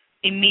delete it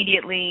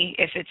immediately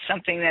if it's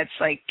something that's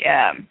like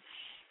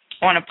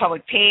on a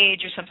public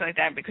page or something like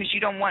that, because you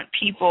don't want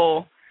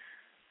people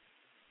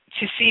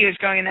to see you as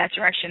going in that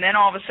direction. Then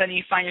all of a sudden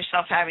you find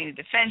yourself having to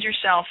defend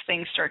yourself,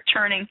 things start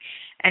turning,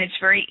 and it's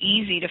very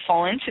easy to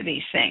fall into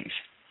these things.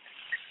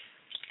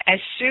 As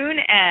soon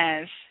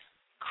as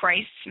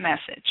Christ's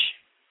message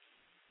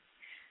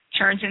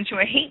turns into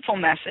a hateful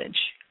message,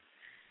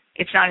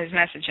 it's not his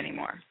message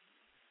anymore.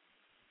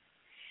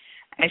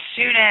 As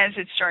soon as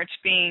it starts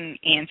being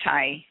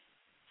anti-gay,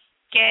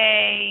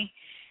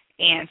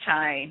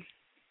 anti-people,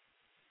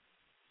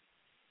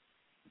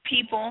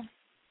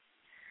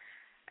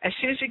 as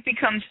soon as it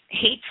becomes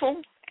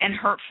hateful and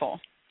hurtful,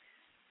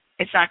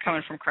 it's not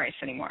coming from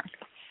Christ anymore.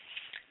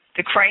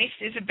 The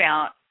Christ is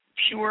about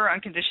pure,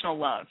 unconditional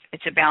love.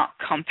 It's about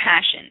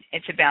compassion.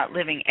 It's about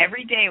living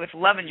every day with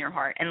love in your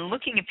heart and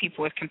looking at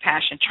people with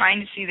compassion, trying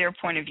to see their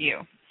point of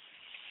view.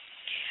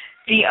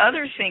 The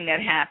other thing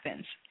that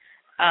happens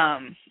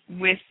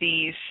with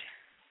these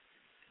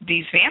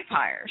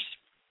vampires,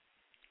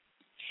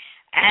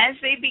 as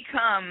they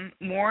become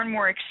more and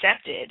more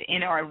accepted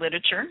in our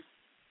literature,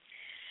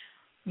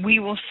 we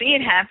will see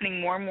it happening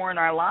more and more in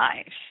our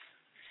lives.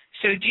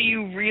 So do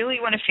you really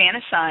want to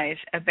fantasize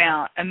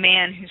about a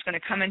man who's going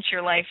to come into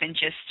your life and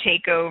just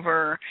take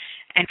over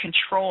and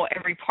control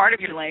every part of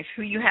your life,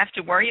 who you have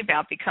to worry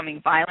about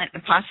becoming violent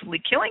and possibly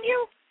killing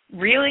you?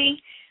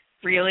 Really?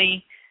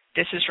 Really?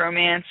 This is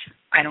romance?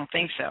 I don't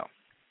think so.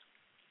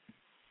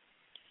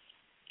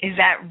 Is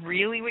that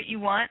really what you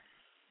want?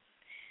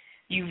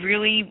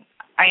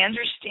 I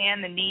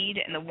understand the need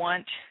and the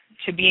want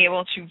to be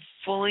able to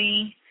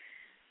fully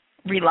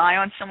rely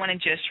on someone and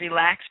just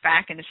relax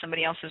back into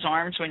somebody else's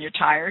arms when you're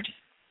tired.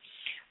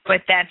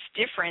 But that's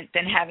different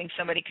than having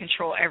somebody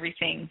control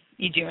everything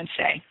you do and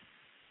say.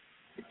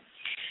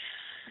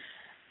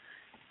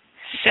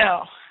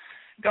 So,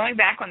 going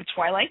back on the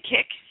Twilight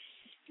kick,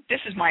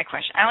 this is my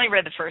question. I only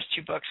read the first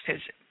 2 books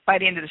because by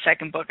the end of the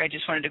second book, I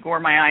just wanted to gore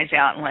my eyes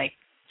out and,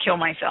 kill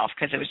myself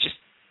because it was just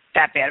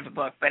that bad of a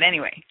book. But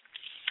anyway,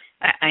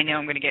 I know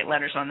I'm going to get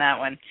letters on that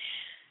one.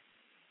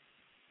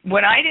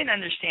 What I didn't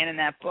understand in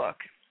that book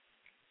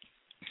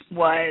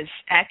was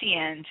at the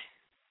end,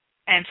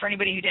 and for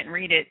anybody who didn't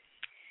read it,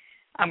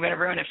 I'm going to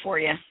ruin it for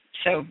you,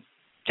 so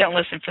don't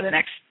listen for the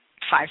next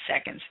 5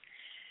 seconds.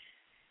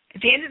 At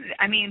the end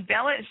of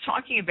Bella is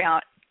talking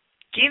about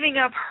giving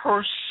up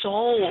her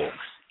soul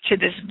to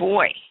this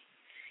boy,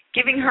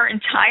 giving her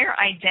entire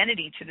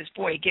identity to this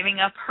boy,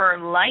 giving up her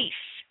life,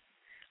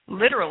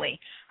 literally,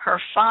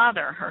 her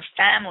father, her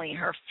family,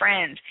 her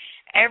friends,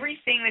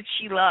 everything that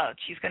she loved,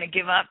 she's going to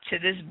give up to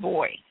this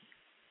boy.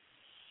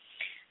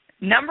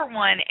 Number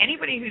one,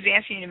 anybody who's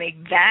asking you to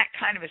make that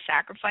kind of a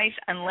sacrifice,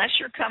 unless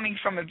you're coming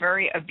from a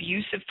very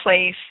abusive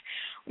place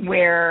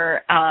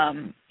where,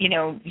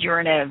 you're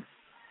in a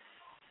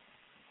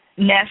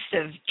nest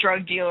of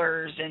drug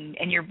dealers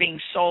and you're being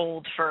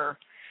sold for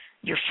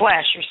your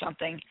flesh or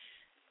something,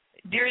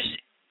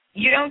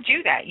 you don't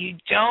do that. You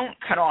don't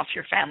cut off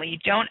your family. You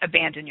don't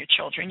abandon your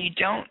children. You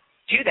don't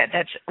do that.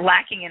 That's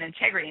lacking in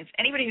integrity. And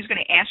anybody who's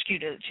going to ask you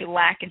to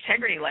lack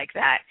integrity like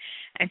that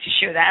and to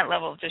show that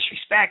level of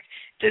disrespect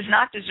does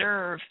not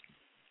deserve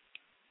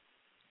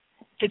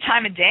the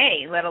time of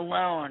day, let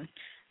alone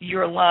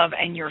your love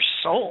and your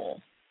soul.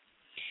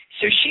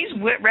 So she's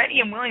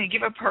ready and willing to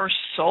give up her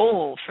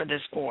soul for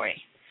this boy.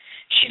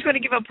 She's going to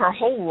give up her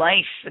whole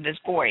life for this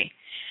boy.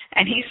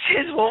 And he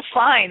says, well,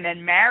 fine,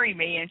 then marry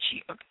me. And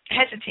she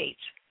hesitates.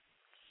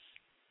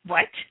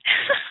 What?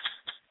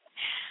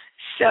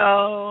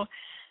 So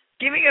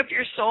giving up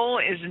your soul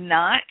is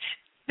not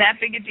that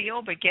big a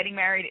deal, but getting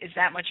married is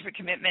that much of a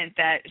commitment,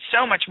 that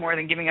so much more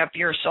than giving up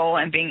your soul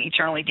and being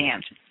eternally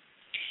damned.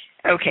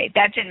 Okay,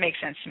 that didn't make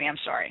sense to me. I'm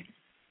sorry.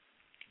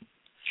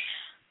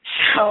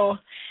 So,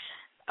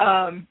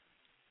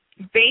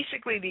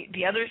 basically,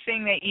 the other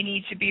thing that you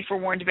need to be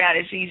forewarned about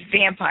is these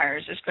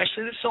vampires,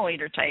 especially the soul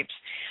eater types.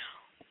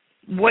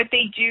 What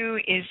they do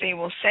is they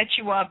will set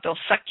you up, they'll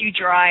suck you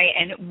dry,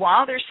 and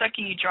while they're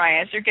sucking you dry,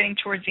 as they're getting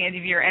towards the end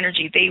of your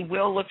energy, they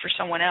will look for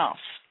someone else.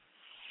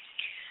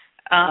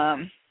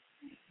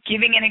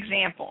 Giving an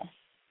example,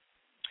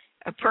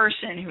 a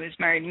person who is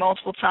married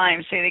multiple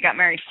times, say they got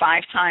married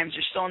 5 times,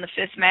 they're still in the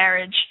 5th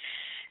marriage,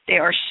 they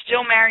are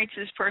still married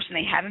to this person,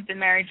 they haven't been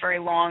married very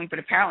long, but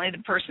apparently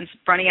the person's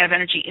running out of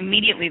energy,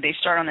 immediately they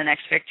start on the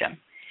next victim.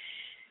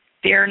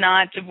 They're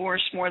not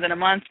divorced more than a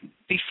month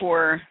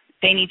before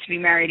they need to be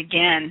married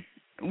again,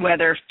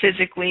 whether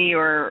physically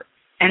or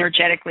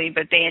energetically,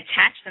 but they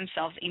attach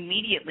themselves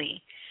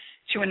immediately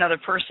to another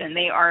person.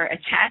 They are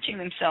attaching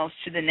themselves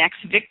to the next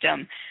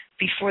victim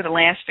before the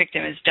last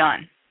victim is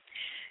done.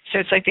 So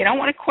it's like they don't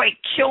want to quite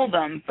kill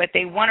them, but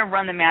they want to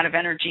run them out of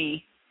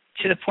energy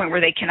to the point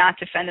where they cannot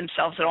defend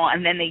themselves at all,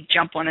 and then they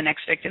jump on the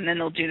next victim, then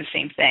they'll do the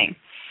same thing.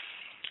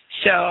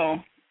 So,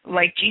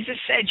 like Jesus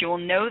said, you will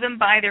know them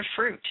by their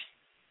fruit.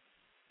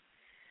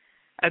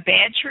 A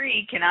bad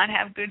tree cannot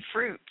have good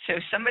fruit. So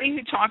somebody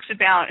who talks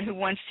about, who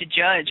wants to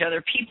judge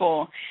other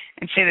people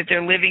and say that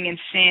they're living in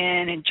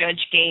sin and judge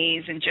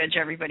gays and judge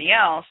everybody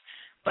else,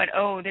 but,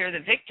 they're the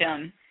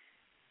victim,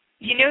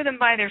 you know them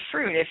by their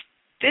fruit. If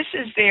this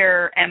is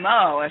their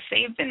MO, if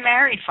they've been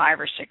married 5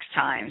 or 6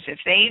 times, if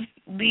they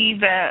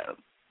leave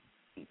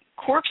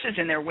corpses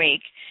in their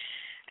wake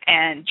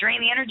and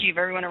drain the energy of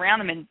everyone around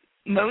them, and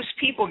most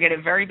people get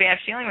a very bad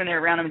feeling when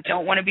they're around them and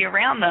don't want to be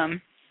around them,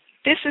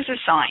 this is a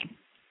sign.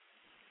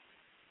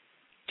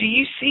 Do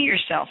you see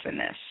yourself in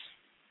this?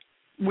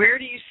 Where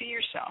do you see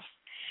yourself?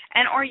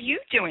 And are you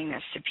doing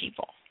this to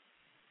people?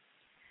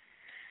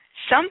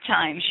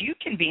 Sometimes you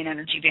can be an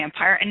energy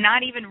vampire and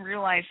not even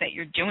realize that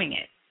you're doing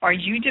it. Are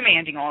you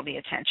demanding all the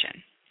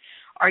attention?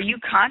 Are you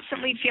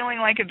constantly feeling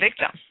like a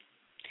victim?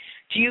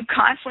 Do you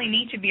constantly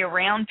need to be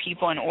around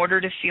people in order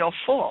to feel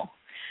full?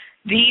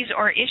 These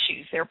are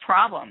issues. They're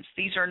problems.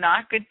 These are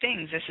not good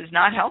things. This is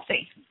not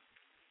healthy.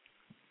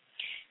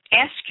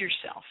 Ask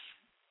yourself,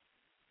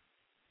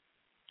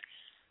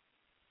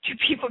 do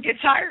people get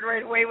tired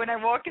right away when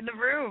I walk in the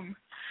room?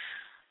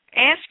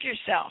 Ask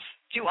yourself,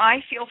 do I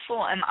feel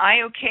full? Am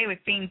I okay with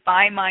being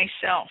by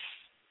myself?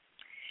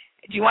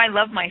 Do I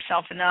love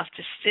myself enough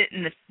to sit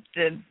in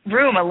the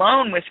room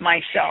alone with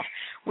myself,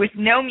 with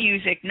no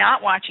music,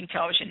 not watching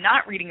television,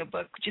 not reading a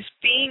book, just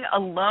being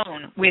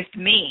alone with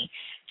me?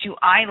 Do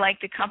I like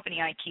the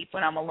company I keep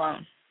when I'm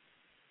alone?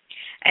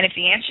 And if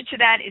the answer to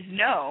that is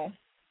no,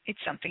 it's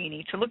something you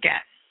need to look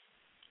at.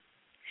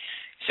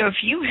 So if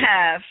you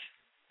have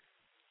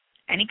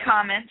any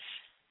comments,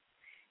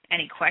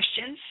 any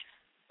questions,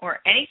 or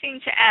anything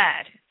to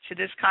add to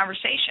this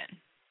conversation,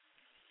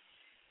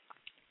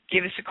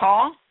 give us a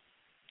call.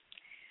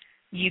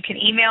 You can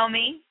email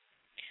me.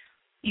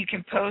 You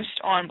can post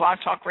on Blog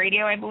Talk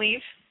Radio, I believe.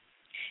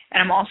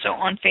 And I'm also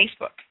on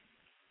Facebook.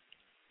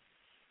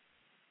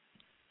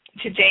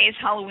 Today is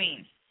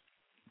Halloween.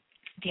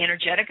 The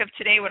energetic of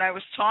today, what I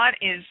was taught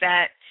is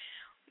that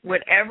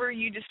whatever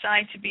you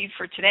decide to be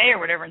for today or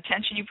whatever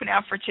intention you put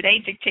out for today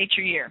dictates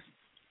your year.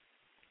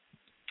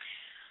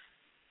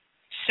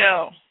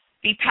 So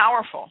be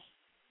powerful,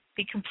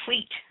 be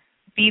complete,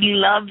 be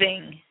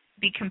loving,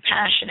 be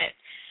compassionate.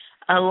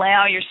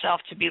 Allow yourself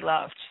to be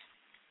loved.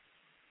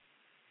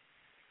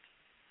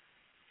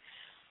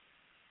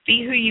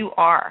 Be who you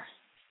are.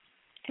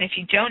 And if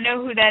you don't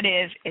know who that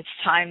is, it's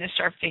time to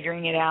start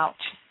figuring it out.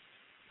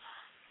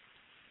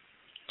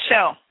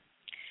 So,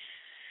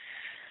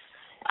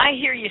 I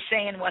hear you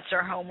saying, what's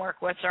our homework?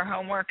 What's our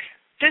homework?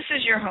 This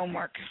is your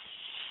homework.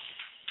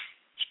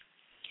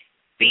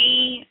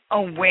 Be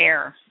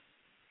aware.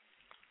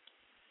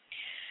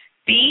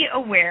 Be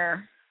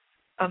aware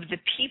of the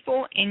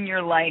people in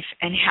your life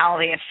and how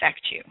they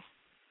affect you.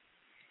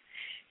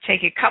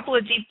 Take a couple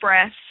of deep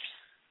breaths.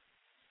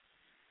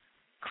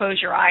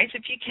 Close your eyes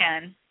if you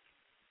can.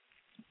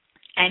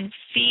 And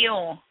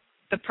feel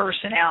the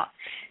person out.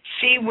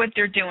 See what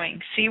they're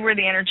doing. See where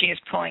the energy is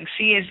pulling.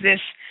 See, is this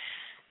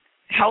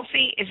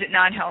healthy? Is it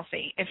not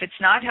healthy? If it's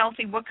not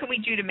healthy, what can we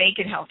do to make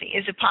it healthy?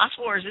 Is it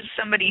possible, or is this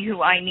somebody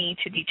who I need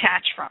to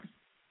detach from?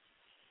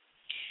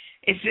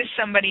 Is this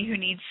somebody who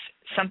needs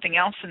something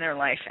else in their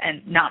life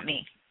and not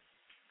me?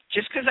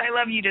 Just because I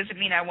love you doesn't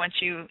mean I want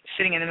you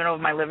sitting in the middle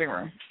of my living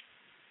room.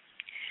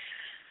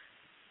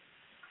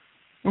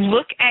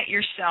 Look at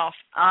yourself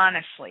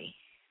honestly.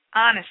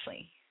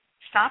 Honestly.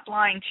 Stop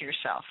lying to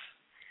yourself.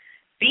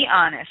 Be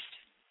honest.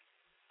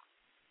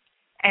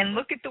 And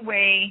look at the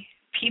way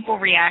people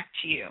react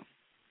to you.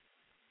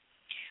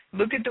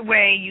 Look at the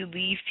way you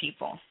leave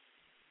people.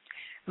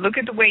 Look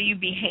at the way you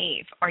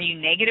behave. Are you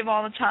negative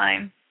all the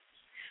time?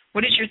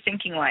 What is your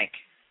thinking like?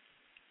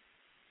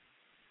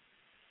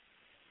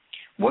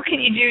 What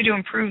can you do to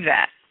improve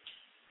that?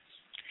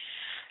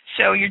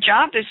 So your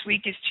job this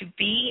week is to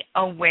be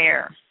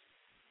aware.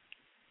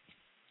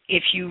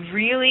 if you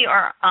really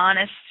are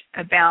honest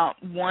about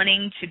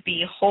wanting to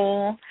be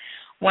whole,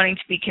 wanting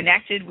to be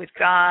connected with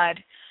God,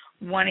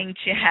 wanting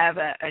to have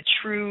a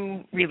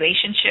true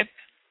relationship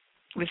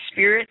with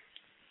Spirit,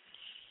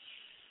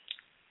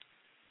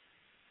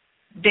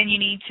 then you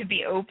need to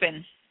be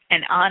open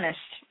and honest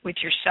with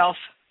yourself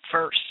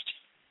first.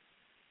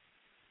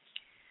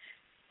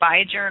 Buy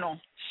a journal.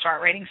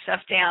 Start writing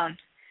stuff down.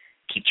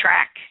 Keep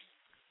track.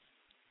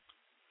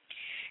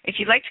 If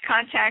you'd like to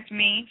contact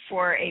me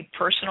for a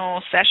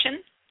personal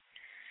session,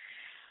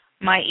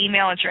 my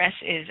email address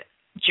is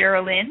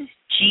Geralyn,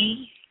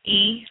 Geralyn,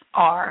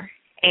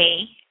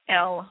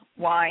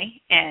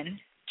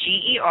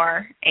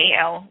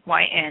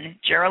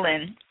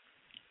 Geralyn,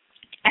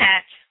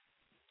 at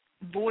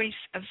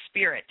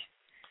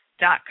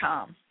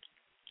voiceofspirit.com.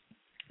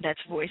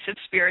 That's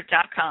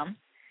voiceofspirit.com.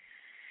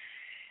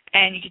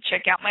 And you can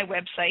check out my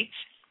website,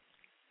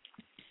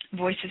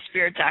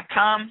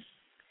 voiceofspirit.com,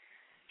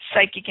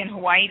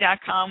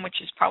 psychicinhawaii.com,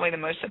 which is probably the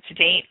most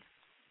up-to-date,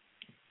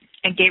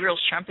 and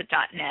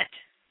gabrielstrumpet.net.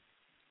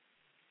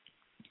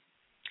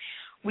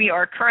 We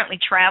are currently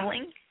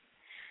traveling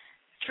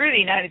through the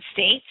United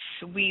States.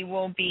 We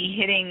will be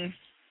hitting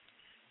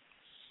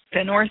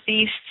the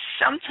Northeast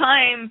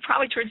sometime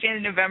probably towards the end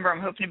of November.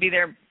 I'm hoping to be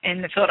there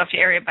in the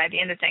Philadelphia area by the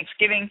end of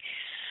Thanksgiving.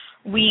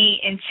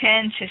 We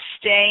intend to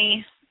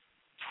stay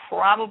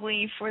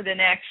probably for the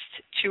next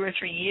 2 or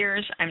 3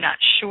 years. I'm not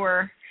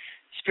sure.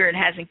 Spirit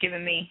hasn't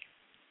given me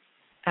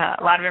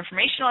a lot of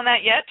information on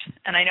that yet,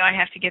 and I know I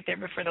have to get there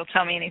before they'll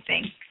tell me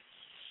anything.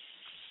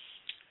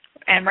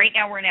 And right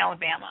now we're in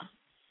Alabama,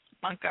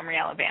 Montgomery,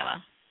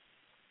 Alabama.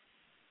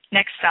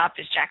 Next stop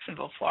is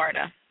Jacksonville,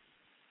 Florida.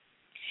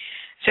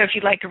 So if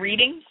you'd like a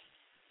reading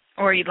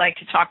or you'd like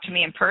to talk to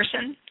me in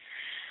person,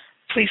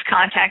 please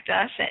contact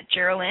us at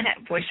Geralyn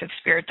at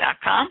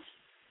voiceofspirit.com.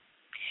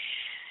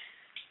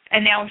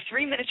 And now with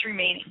 3 minutes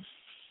remaining,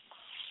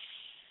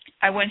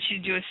 I want you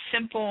to do a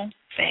simple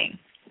thing.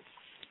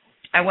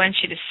 I want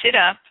you to sit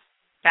up,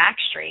 back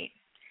straight,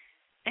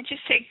 and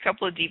just take a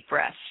couple of deep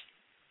breaths.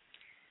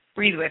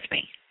 Breathe with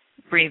me.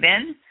 Breathe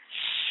in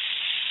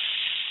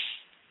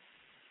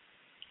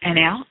and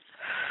out.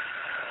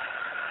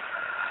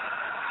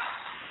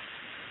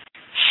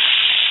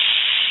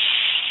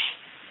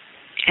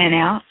 And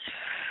out.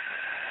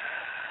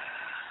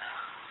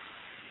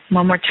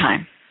 One more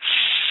time.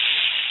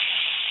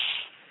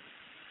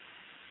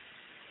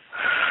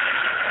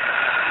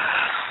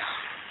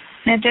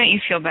 Now, don't you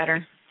feel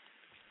better?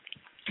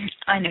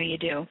 I know you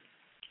do.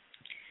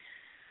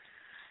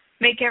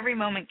 Make every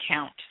moment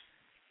count.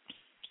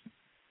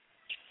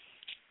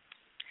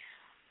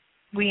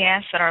 We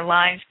ask that our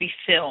lives be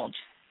filled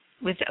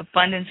with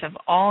abundance of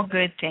all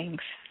good things,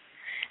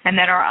 and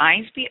that our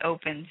eyes be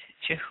opened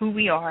to who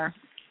we are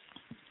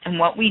and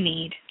what we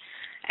need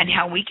and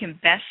how we can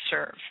best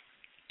serve.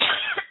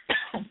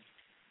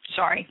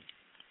 Sorry.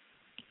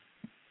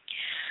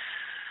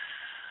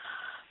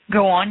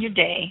 Go on your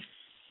day.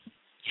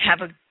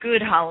 Have a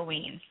good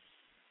Halloween.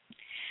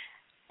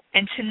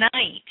 And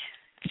tonight,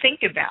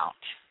 think about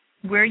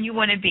where you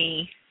want to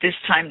be this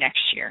time next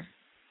year.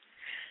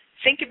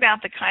 Think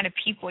about the kind of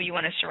people you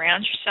want to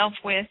surround yourself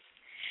with,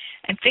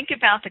 and think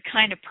about the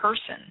kind of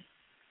person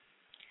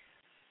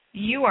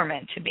you are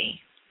meant to be.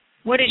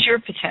 What is your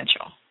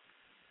potential?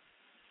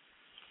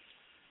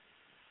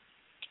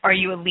 Are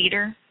you a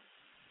leader?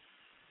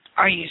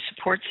 Are you a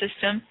support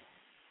system?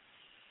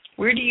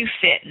 Where do you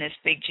fit in this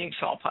big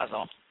jigsaw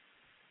puzzle?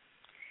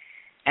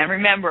 And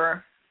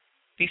remember,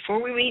 before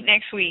we meet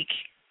next week,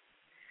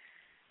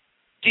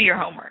 do your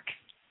homework.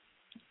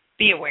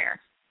 Be aware.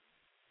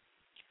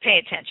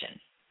 Pay attention.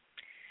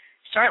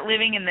 Start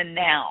living in the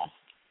now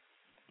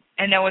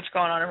and know what's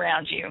going on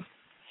around you.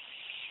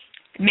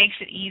 It makes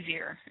it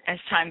easier as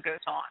time goes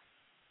on.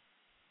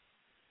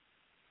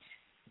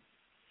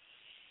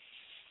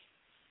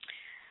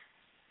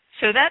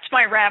 So that's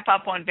my wrap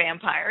up on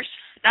vampires.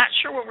 Not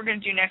sure what we're going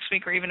to do next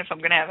week, or even if I'm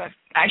going to have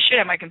I should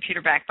have my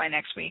computer back by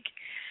next week.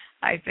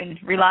 I've been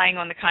relying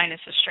on the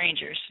kindness of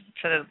strangers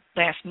for the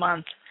last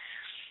month.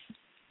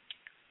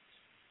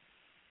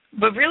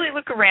 But really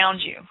look around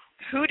you.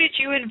 Who did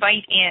you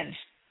invite in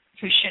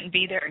who shouldn't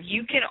be there?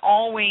 You can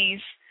always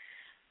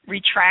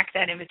retract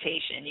that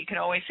invitation. You can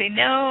always say,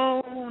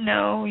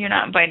 no, you're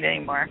not invited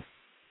anymore.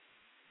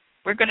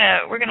 We're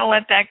gonna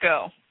let that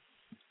go.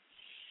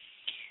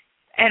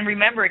 And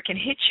remember, it can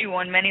hit you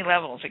on many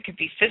levels. It could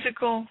be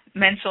physical,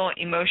 mental,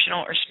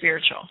 emotional, or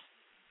spiritual.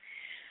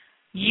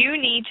 You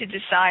need to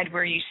decide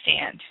where you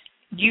stand.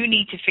 You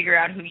need to figure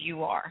out who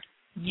you are.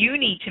 You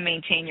need to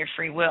maintain your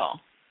free will.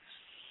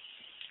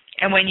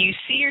 And when you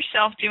see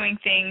yourself doing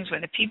things,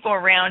 when the people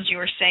around you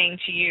are saying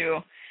to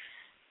you,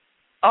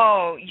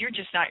 oh, you're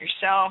just not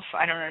yourself,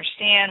 I don't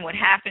understand what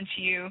happened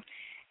to you,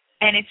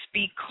 and it's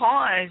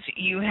because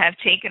you have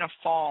taken a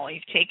fall,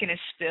 you've taken a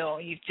spill,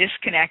 you've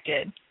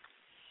disconnected,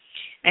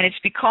 and it's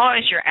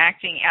because you're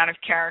acting out of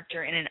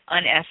character in an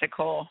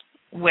unethical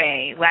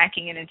way,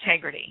 lacking in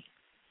integrity.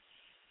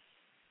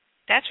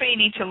 That's when you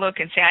need to look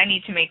and say, I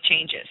need to make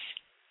changes.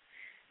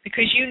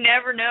 Because you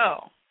never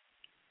know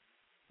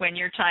when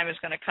your time is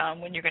going to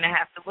come, when you're going to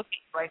have to look at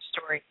your life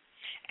story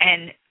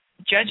and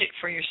judge it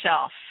for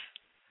yourself.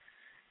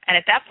 And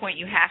at that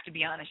point, you have to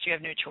be honest. You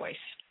have no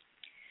choice.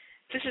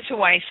 This is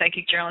Hawaii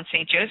Psychic Geraldine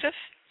St. Joseph,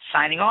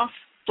 signing off.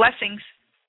 Blessings.